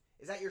believe.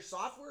 Is that your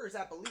software or is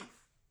that belief?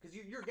 Because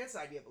you're against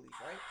the idea of belief,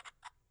 right?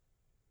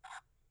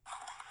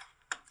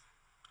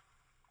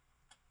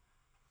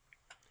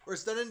 Or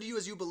it's done unto you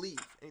as you believe.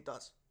 Any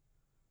thoughts?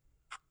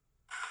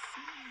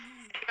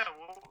 Yeah,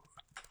 well,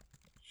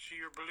 see,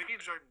 your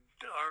beliefs are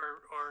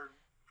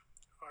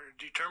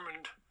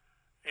determined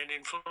and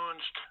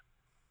influenced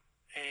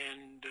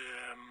and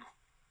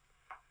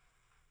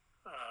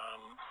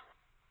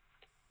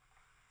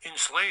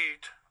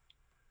enslaved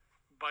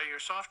by your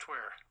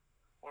software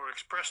or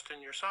expressed in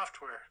your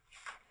software.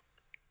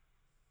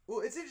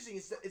 Well, it's interesting.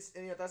 It's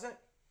any thoughts on it?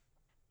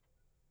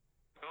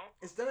 No?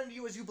 It's done unto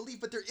you as you believe,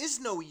 but there is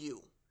no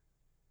you.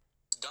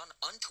 It's done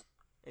unto.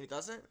 Any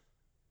thoughts on it?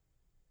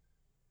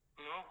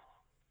 No.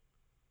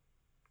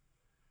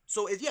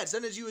 So it's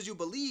done as you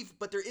believe,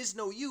 but there is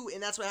no you,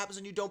 and that's what happens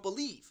when you don't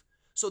believe.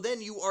 So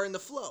then you are in the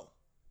flow.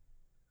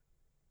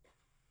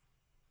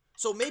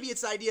 So maybe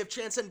it's the idea of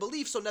transcend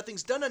belief, so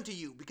nothing's done unto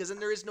you, because then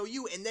there is no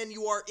you, and then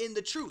you are in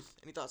the truth.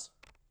 Any thoughts?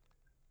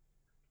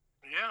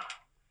 Yeah,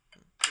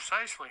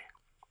 precisely.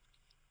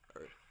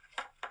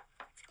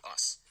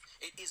 Us.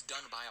 It is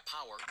done by a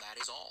power,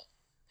 that is all.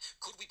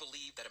 Could we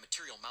believe that a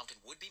material mountain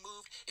would be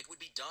moved, it would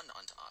be done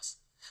unto us.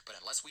 But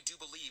unless we do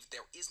believe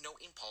there is no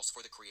impulse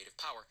for the creative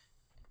power,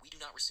 we do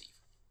not receive.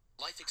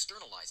 Life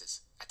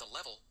externalizes at the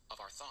level of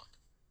our thought.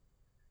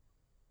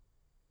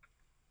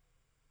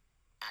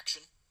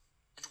 Action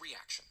and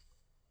reaction.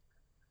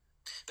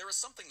 There is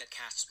something that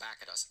casts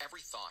back at us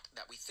every thought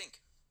that we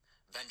think.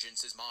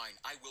 Vengeance is mine,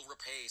 I will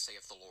repay,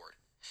 saith the Lord,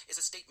 is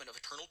a statement of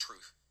eternal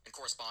truth, and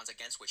corresponds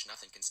against which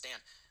nothing can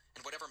stand,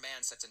 and whatever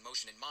man sets in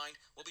motion in mind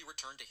will be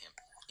returned to him,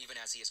 even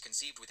as he is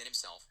conceived within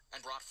himself,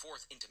 and brought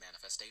forth into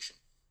manifestation.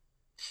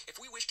 If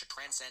we wish to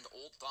transcend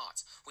old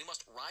thoughts, we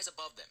must rise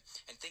above them,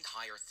 and think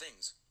higher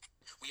things.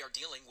 We are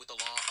dealing with the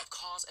law of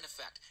cause and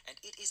effect, and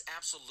it is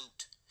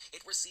absolute.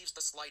 It receives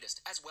the slightest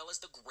as well as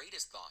the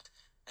greatest thought,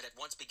 and at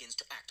once begins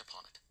to act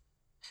upon it.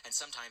 And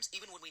sometimes,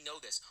 even when we know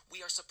this,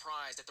 we are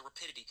surprised at the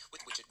rapidity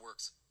with which it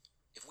works.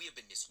 If we have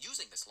been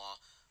misusing this law,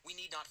 we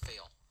need not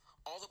fail.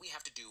 All that we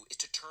have to do is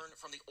to turn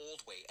from the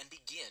old way and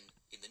begin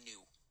in the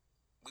new.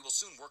 We will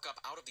soon work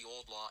up out of the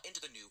old law into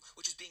the new,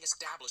 which is being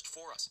established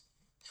for us.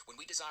 When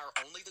we desire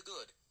only the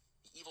good,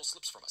 the evil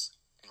slips from us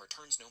and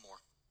returns no more.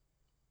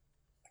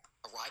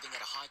 Arriving at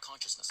a high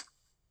consciousness.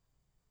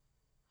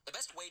 The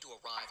best way to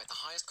arrive at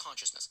the highest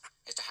consciousness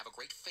is to have a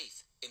great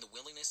faith in the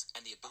willingness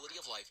and the ability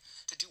of life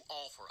to do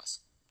all for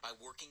us by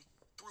working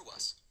through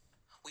us.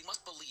 We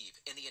must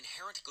believe in the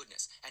inherent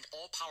goodness and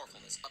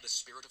all-powerfulness of the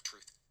Spirit of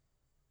Truth.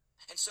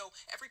 And so,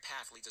 every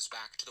path leads us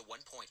back to the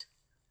one point,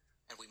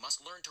 and we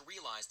must learn to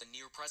realize the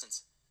near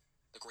presence,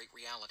 the great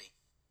reality.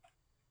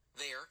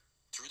 There,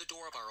 through the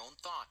door of our own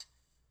thought,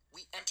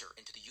 we enter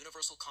into the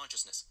universal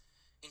consciousness,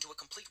 into a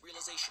complete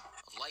realization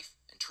of life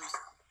and truth,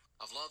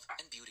 of love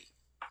and beauty.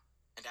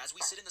 And as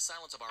we sit in the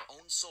silence of our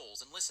own souls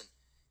and listen,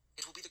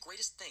 it will be the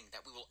greatest thing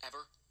that we will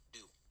ever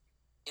do.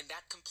 In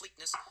that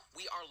completeness,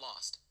 we are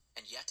lost,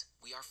 and yet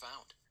we are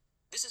found.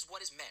 This is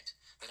what is meant,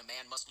 that a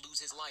man must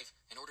lose his life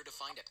in order to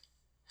find it.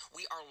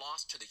 We are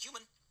lost to the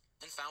human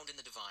and found in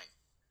the divine.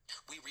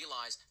 We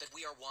realize that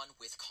we are one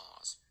with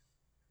cause.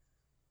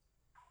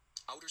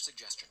 Outer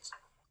suggestions.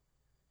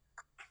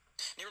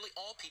 Nearly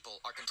all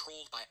people are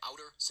controlled by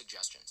outer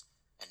suggestions,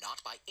 and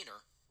not by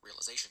inner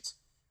realizations.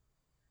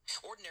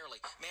 Ordinarily,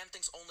 man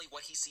thinks only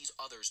what he sees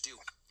others do,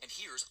 and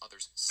hears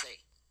others say.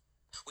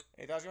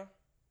 Any thoughts, John?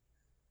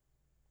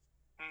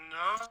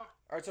 No. All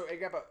right, so hey,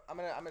 Grandpa, I'm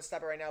gonna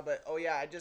stop it right now. But oh yeah, I just